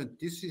think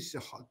this is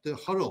the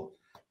hurdle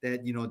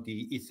that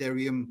the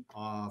Ethereum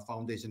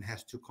Foundation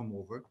has to come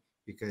over,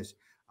 because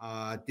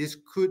this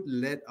could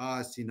let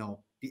us,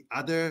 the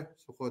other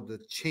so-called the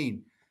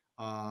chain,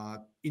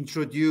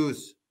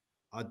 introduce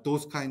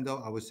those kind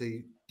of, I would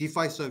say,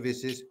 DeFi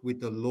services with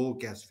the low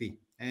gas fee.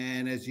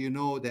 And as you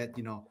know that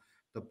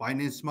the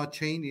Binance Smart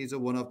Chain is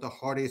one of the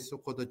hardest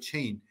so-called the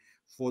chain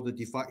for the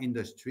DeFi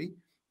industry.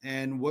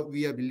 And what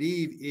we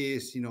believe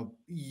is,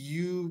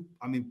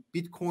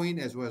 Bitcoin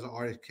as well as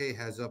RSK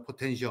has a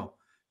potential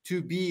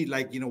to be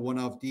like, one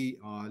of the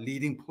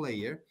leading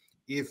player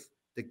if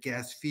the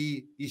gas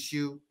fee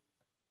issue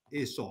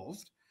is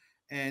solved.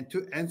 And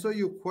to answer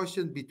your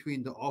question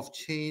between the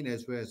off-chain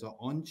as well as the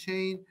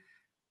on-chain,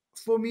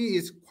 for me,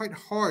 it's quite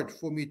hard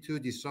for me to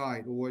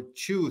decide or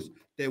choose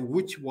that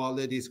which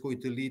wallet is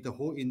going to lead the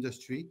whole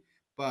industry.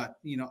 But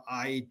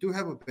I do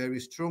have a very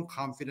strong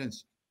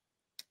confidence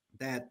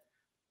that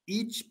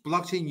each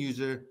blockchain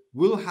user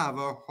will have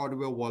a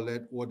hardware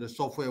wallet or the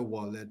software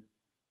wallet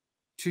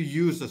to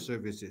use the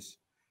services.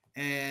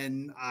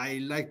 And I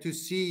like to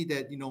see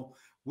that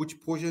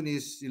which portion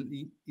is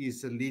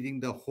leading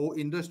the whole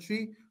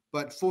industry.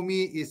 But for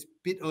me, it's a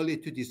bit early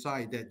to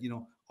decide that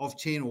off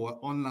chain or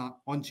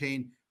on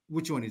chain,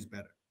 which one is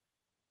better.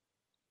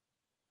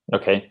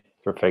 Okay,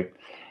 perfect.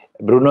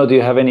 Bruno, do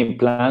you have any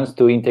plans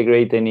to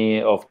integrate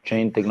any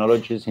off-chain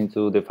technologies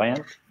into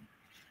Defiant?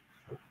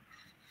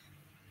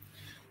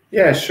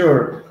 Yeah,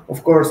 sure.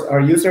 Of course,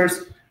 our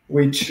users,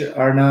 which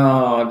are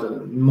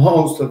not,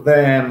 most of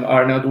them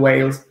are not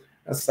whales,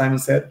 as Simon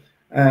said.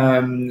 They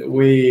are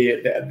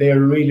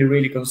really,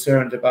 really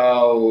concerned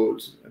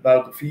about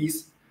the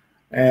fees.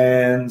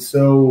 And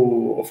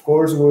so, of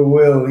course, we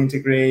will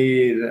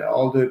integrate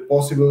all the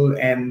possible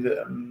and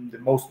the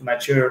most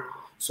mature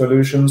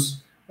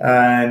solutions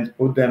and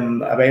put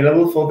them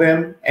available for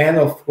them. And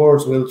of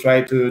course, we'll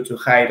try to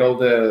hide all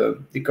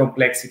the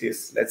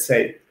complexities, let's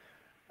say.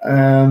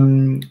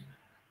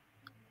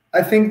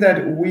 I think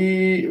that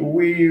we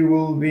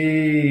will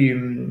be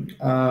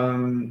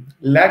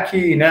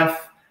lucky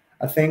enough,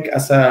 I think,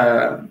 as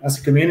a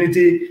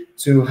community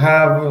to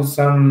have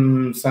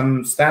some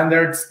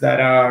standards that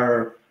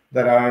are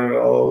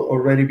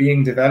already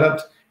being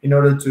developed in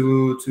order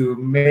to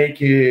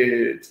make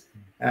it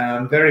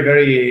very,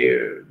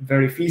 very,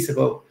 very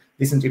feasible,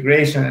 this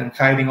integration and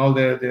hiding all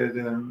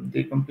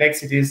the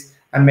complexities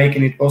and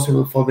making it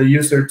possible for the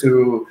user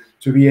to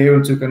be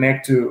able to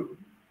connect to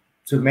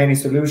many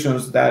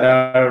solutions that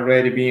are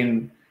already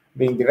being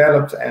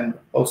developed and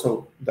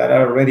also that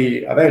are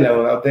already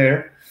available out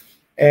there.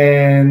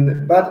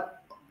 But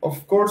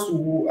of course,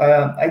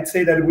 I'd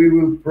say that we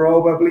will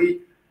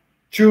probably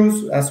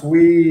choose, as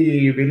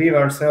we believe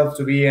ourselves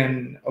to be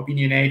an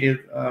opinionated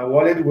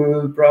wallet, we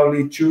will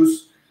probably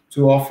choose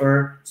to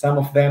offer some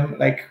of them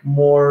like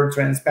more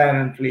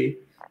transparently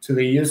to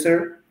the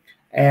user,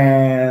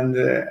 and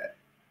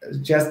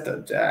just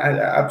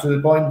up to the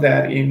point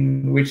that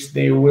in which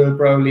they will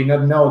probably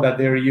not know that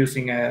they're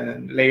using a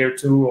layer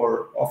 2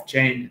 or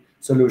off-chain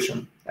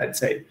solution, I'd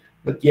say.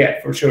 But yeah,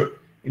 for sure,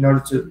 in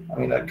order to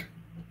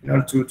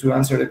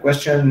answer the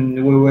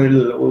question, we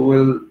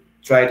will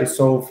try to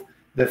solve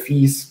the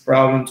fees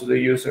problem to the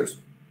users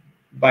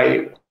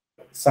by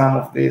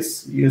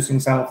using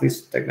some of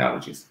these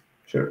technologies.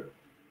 Sure.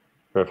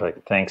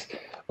 Perfect. Thanks.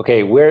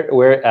 Okay,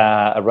 we're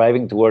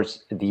arriving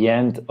towards the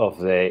end of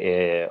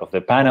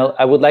the panel.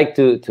 I would like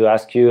to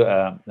ask you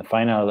the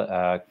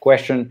final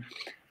question.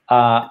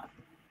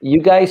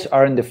 You guys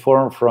are in the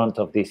forefront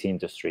of this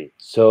industry,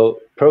 so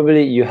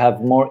probably you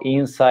have more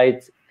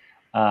insight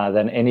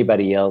than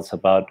anybody else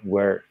about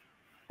where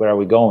are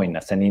we going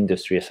as an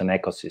industry, as an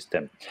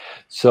ecosystem.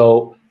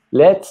 So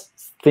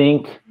let's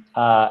think,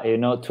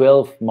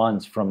 12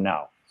 months from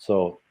now.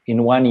 So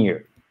in 1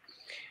 year,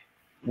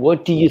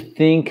 what do you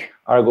think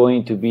are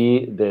going to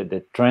be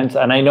the trends?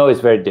 And I know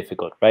it's very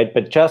difficult, right?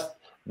 But just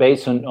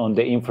based on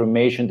the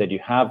information that you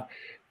have,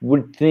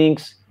 would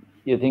things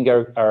you think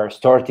are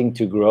starting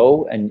to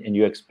grow and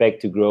you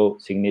expect to grow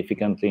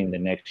significantly in the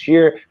next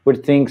year?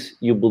 Would things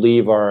you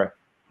believe are,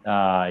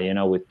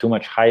 with too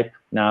much hype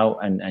now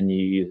and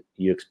you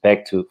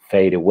expect to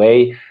fade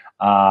away?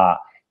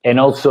 And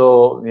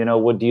also,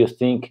 what do you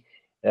think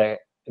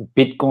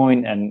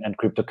Bitcoin and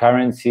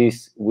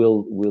cryptocurrencies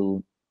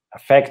will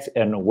affect,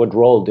 and what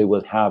role they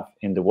will have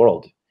in the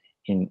world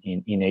in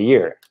a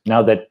year,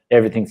 now that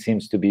everything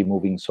seems to be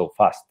moving so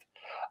fast?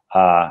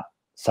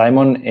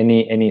 Simon,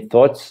 any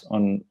thoughts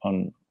on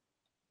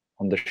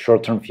the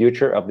short-term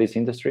future of this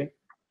industry?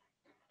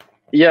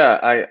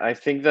 Yeah, I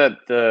think that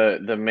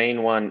the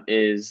main one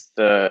is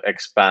the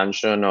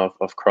expansion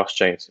of cross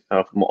chains,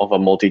 of a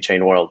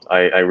multi-chain world.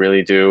 I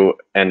really do,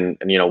 and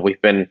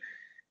we've been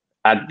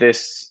at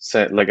this,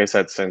 like I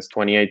said, since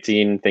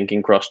 2018,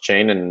 thinking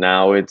cross-chain, and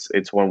now it's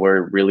when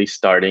we're really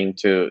starting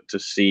to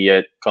see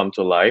it come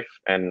to life.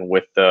 And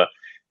with the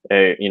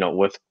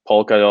with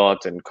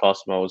Polkadot and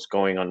Cosmos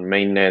going on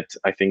mainnet,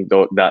 I think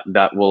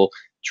that will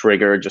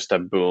trigger just a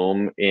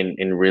boom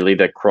in really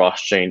the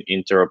cross-chain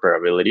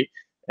interoperability.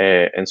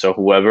 And so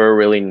whoever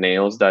really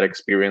nails that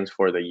experience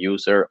for the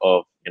user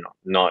of,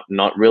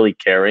 not really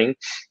caring,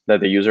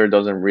 that the user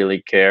doesn't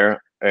really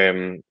care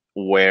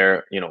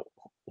where,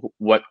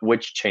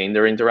 which chain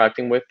they're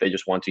interacting with, they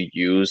just want to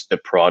use the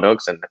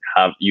products and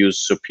use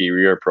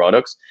superior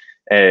products,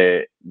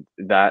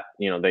 that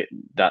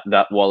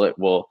wallet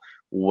will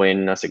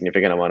win a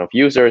significant amount of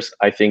users.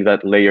 I think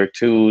that layer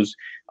twos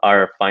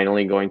are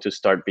finally going to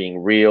start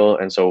being real,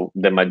 and so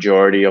the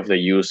majority of the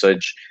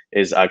usage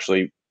is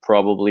actually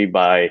probably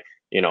by,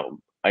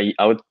 I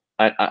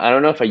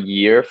don't know if a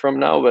year from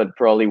now, but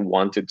probably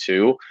 1 to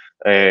 2,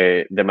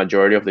 the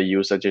majority of the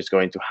usage is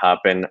going to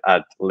happen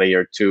at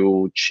layer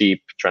 2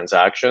 cheap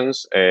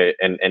transactions,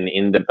 and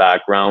in the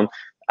background,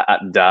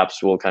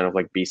 dApps will kind of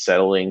like be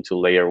settling to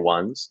layer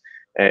 1s.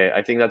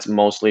 I think that's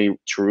mostly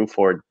true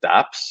for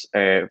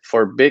dApps.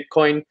 For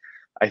Bitcoin,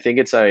 I think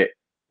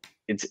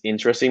it's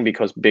interesting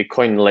because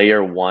Bitcoin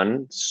layer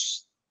 1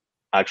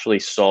 actually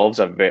solves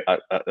a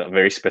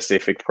very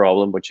specific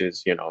problem, which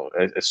is,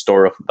 a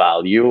store of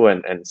value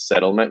and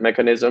settlement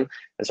mechanism.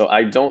 And so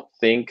I don't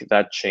think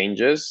that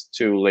changes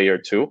to layer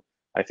 2.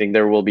 I think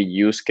there will be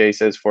use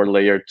cases for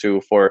layer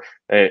 2 for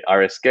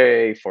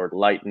RSK, for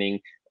Lightning,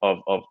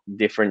 of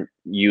different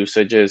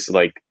usages,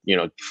 like,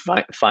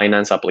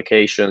 finance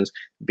applications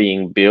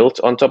being built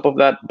on top of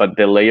that. But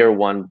the layer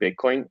 1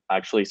 Bitcoin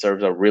actually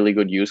serves a really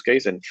good use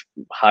case, and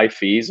high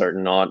fees are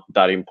not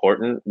that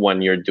important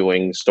when you're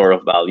doing store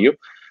of value.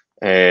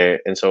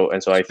 And so I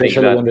think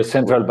especially when the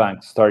central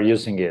banks start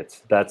using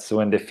it, that's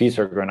when the fees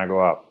are going to go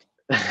up.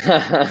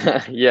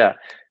 Yeah,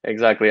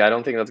 exactly. I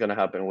don't think that's going to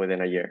happen within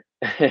a year,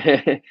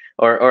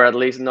 or at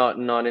least not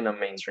in a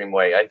mainstream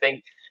way. I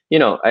think,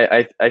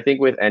 I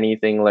think with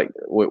anything, like,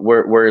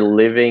 we're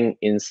living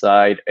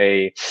inside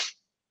a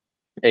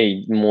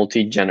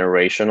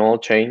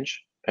multi-generational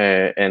change,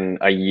 and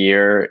a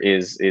year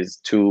is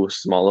too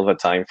small of a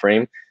time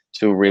frame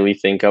to really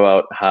think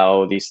about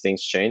how these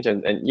things change.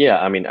 And yeah,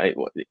 I mean,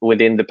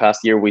 within the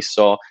past year, we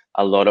saw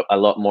a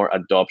lot more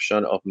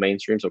adoption of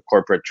mainstreams of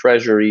corporate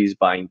treasuries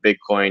buying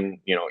Bitcoin.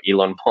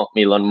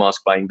 Elon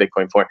Musk buying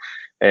Bitcoin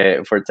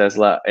for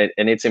Tesla,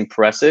 and it's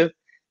impressive,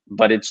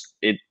 but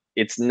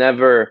it's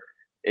never.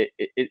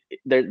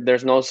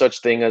 There's no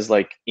such thing as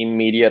like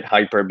immediate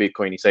hyper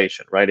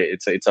Bitcoinization, right?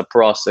 It's a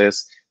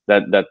process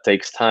that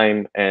takes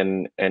time,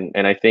 and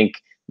I think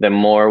the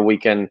more we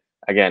can,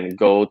 again,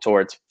 go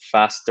towards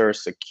faster,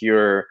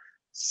 secure,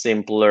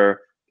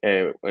 simpler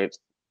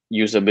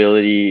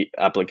usability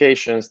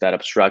applications that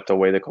abstract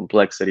away the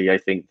complexity, I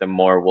think the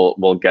more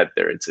we'll get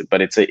there.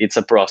 It's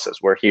a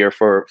process. We're here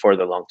for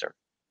the long term.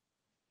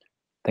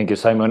 Thank you,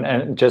 Simon.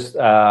 And just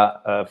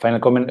a final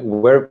comment: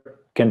 where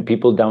can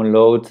people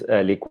download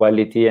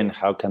Liquality, and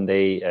how can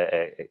they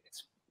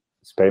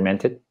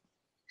experiment it?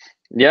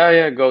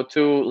 Yeah. Go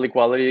to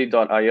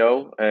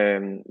liquality.io,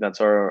 and that's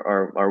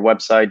our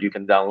website. You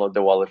can download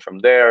the wallet from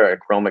there, a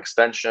Chrome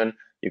extension.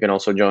 You can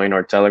also join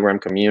our Telegram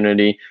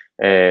community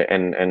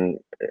and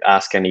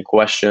ask any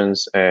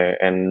questions,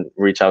 and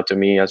reach out to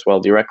me as well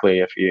directly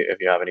if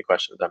you have any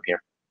questions. I'm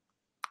here.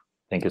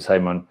 Thank you,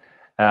 Simon.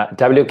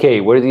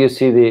 WK, where do you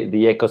see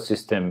the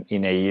ecosystem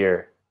in a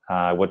year?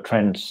 What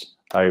trends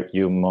are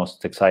you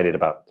most excited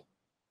about?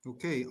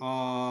 Okay,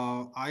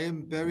 I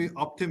am very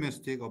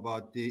optimistic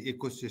about the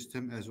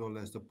ecosystem as well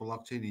as the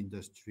blockchain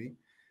industry.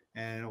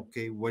 And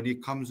okay, when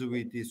it comes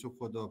with this, so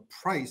for the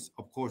price,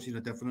 of course,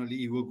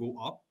 definitely it will go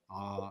up.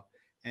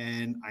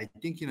 And I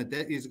think,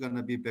 that is going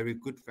to be a very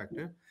good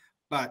factor.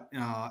 But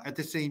at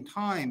the same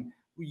time,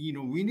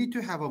 we need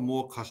to have a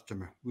more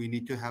customer. We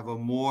need to have a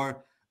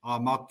more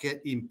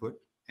market input.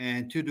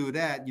 And to do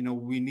that,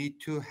 we need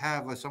to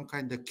have some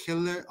kind of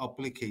killer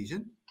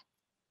application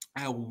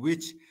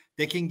which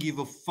they can give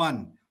a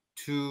fun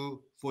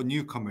for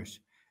newcomers.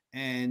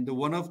 And the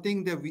one of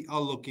thing that we are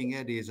looking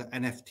at is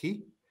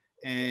NFT.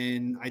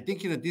 And I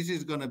think this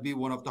is going to be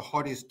one of the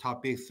hardest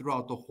topics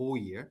throughout the whole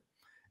year.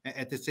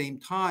 At the same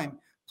time,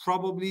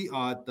 probably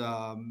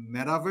the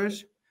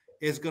metaverse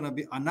is going to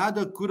be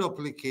another good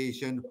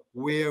application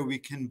where we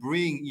can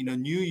bring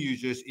new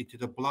users into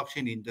the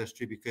blockchain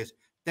industry, because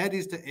that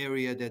is the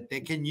area that they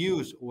can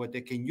use or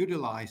they can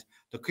utilize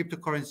the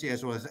cryptocurrency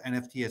as well as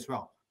NFT as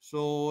well.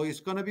 So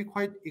it's going to be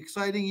quite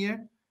exciting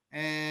here,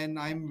 and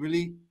I'm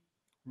really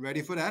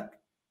ready for that.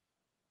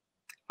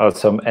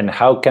 Awesome. And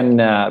how can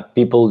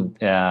people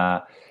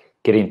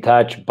get in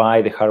touch,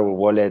 buy the hardware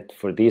wallet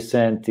for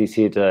Decent? Is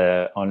it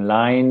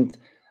online?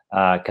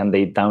 Can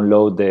they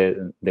download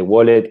the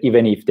wallet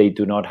even if they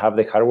do not have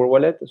the hardware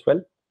wallet as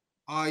well?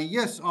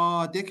 Yes,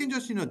 they can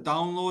just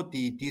download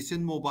the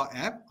Decent mobile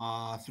app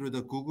through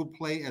the Google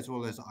Play as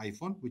well as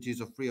iPhone, which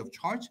is free of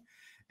charge.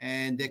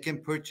 And they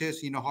can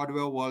purchase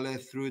hardware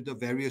wallet through the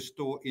various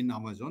store in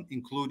Amazon,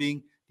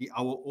 including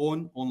our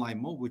own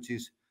online mode, which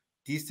is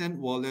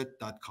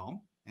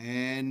decentwallet.com.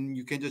 And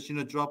you can just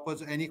drop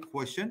us any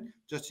question,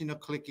 just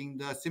clicking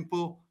the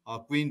simple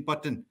green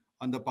button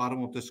on the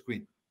bottom of the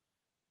screen.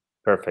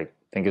 Perfect.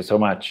 Thank you so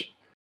much.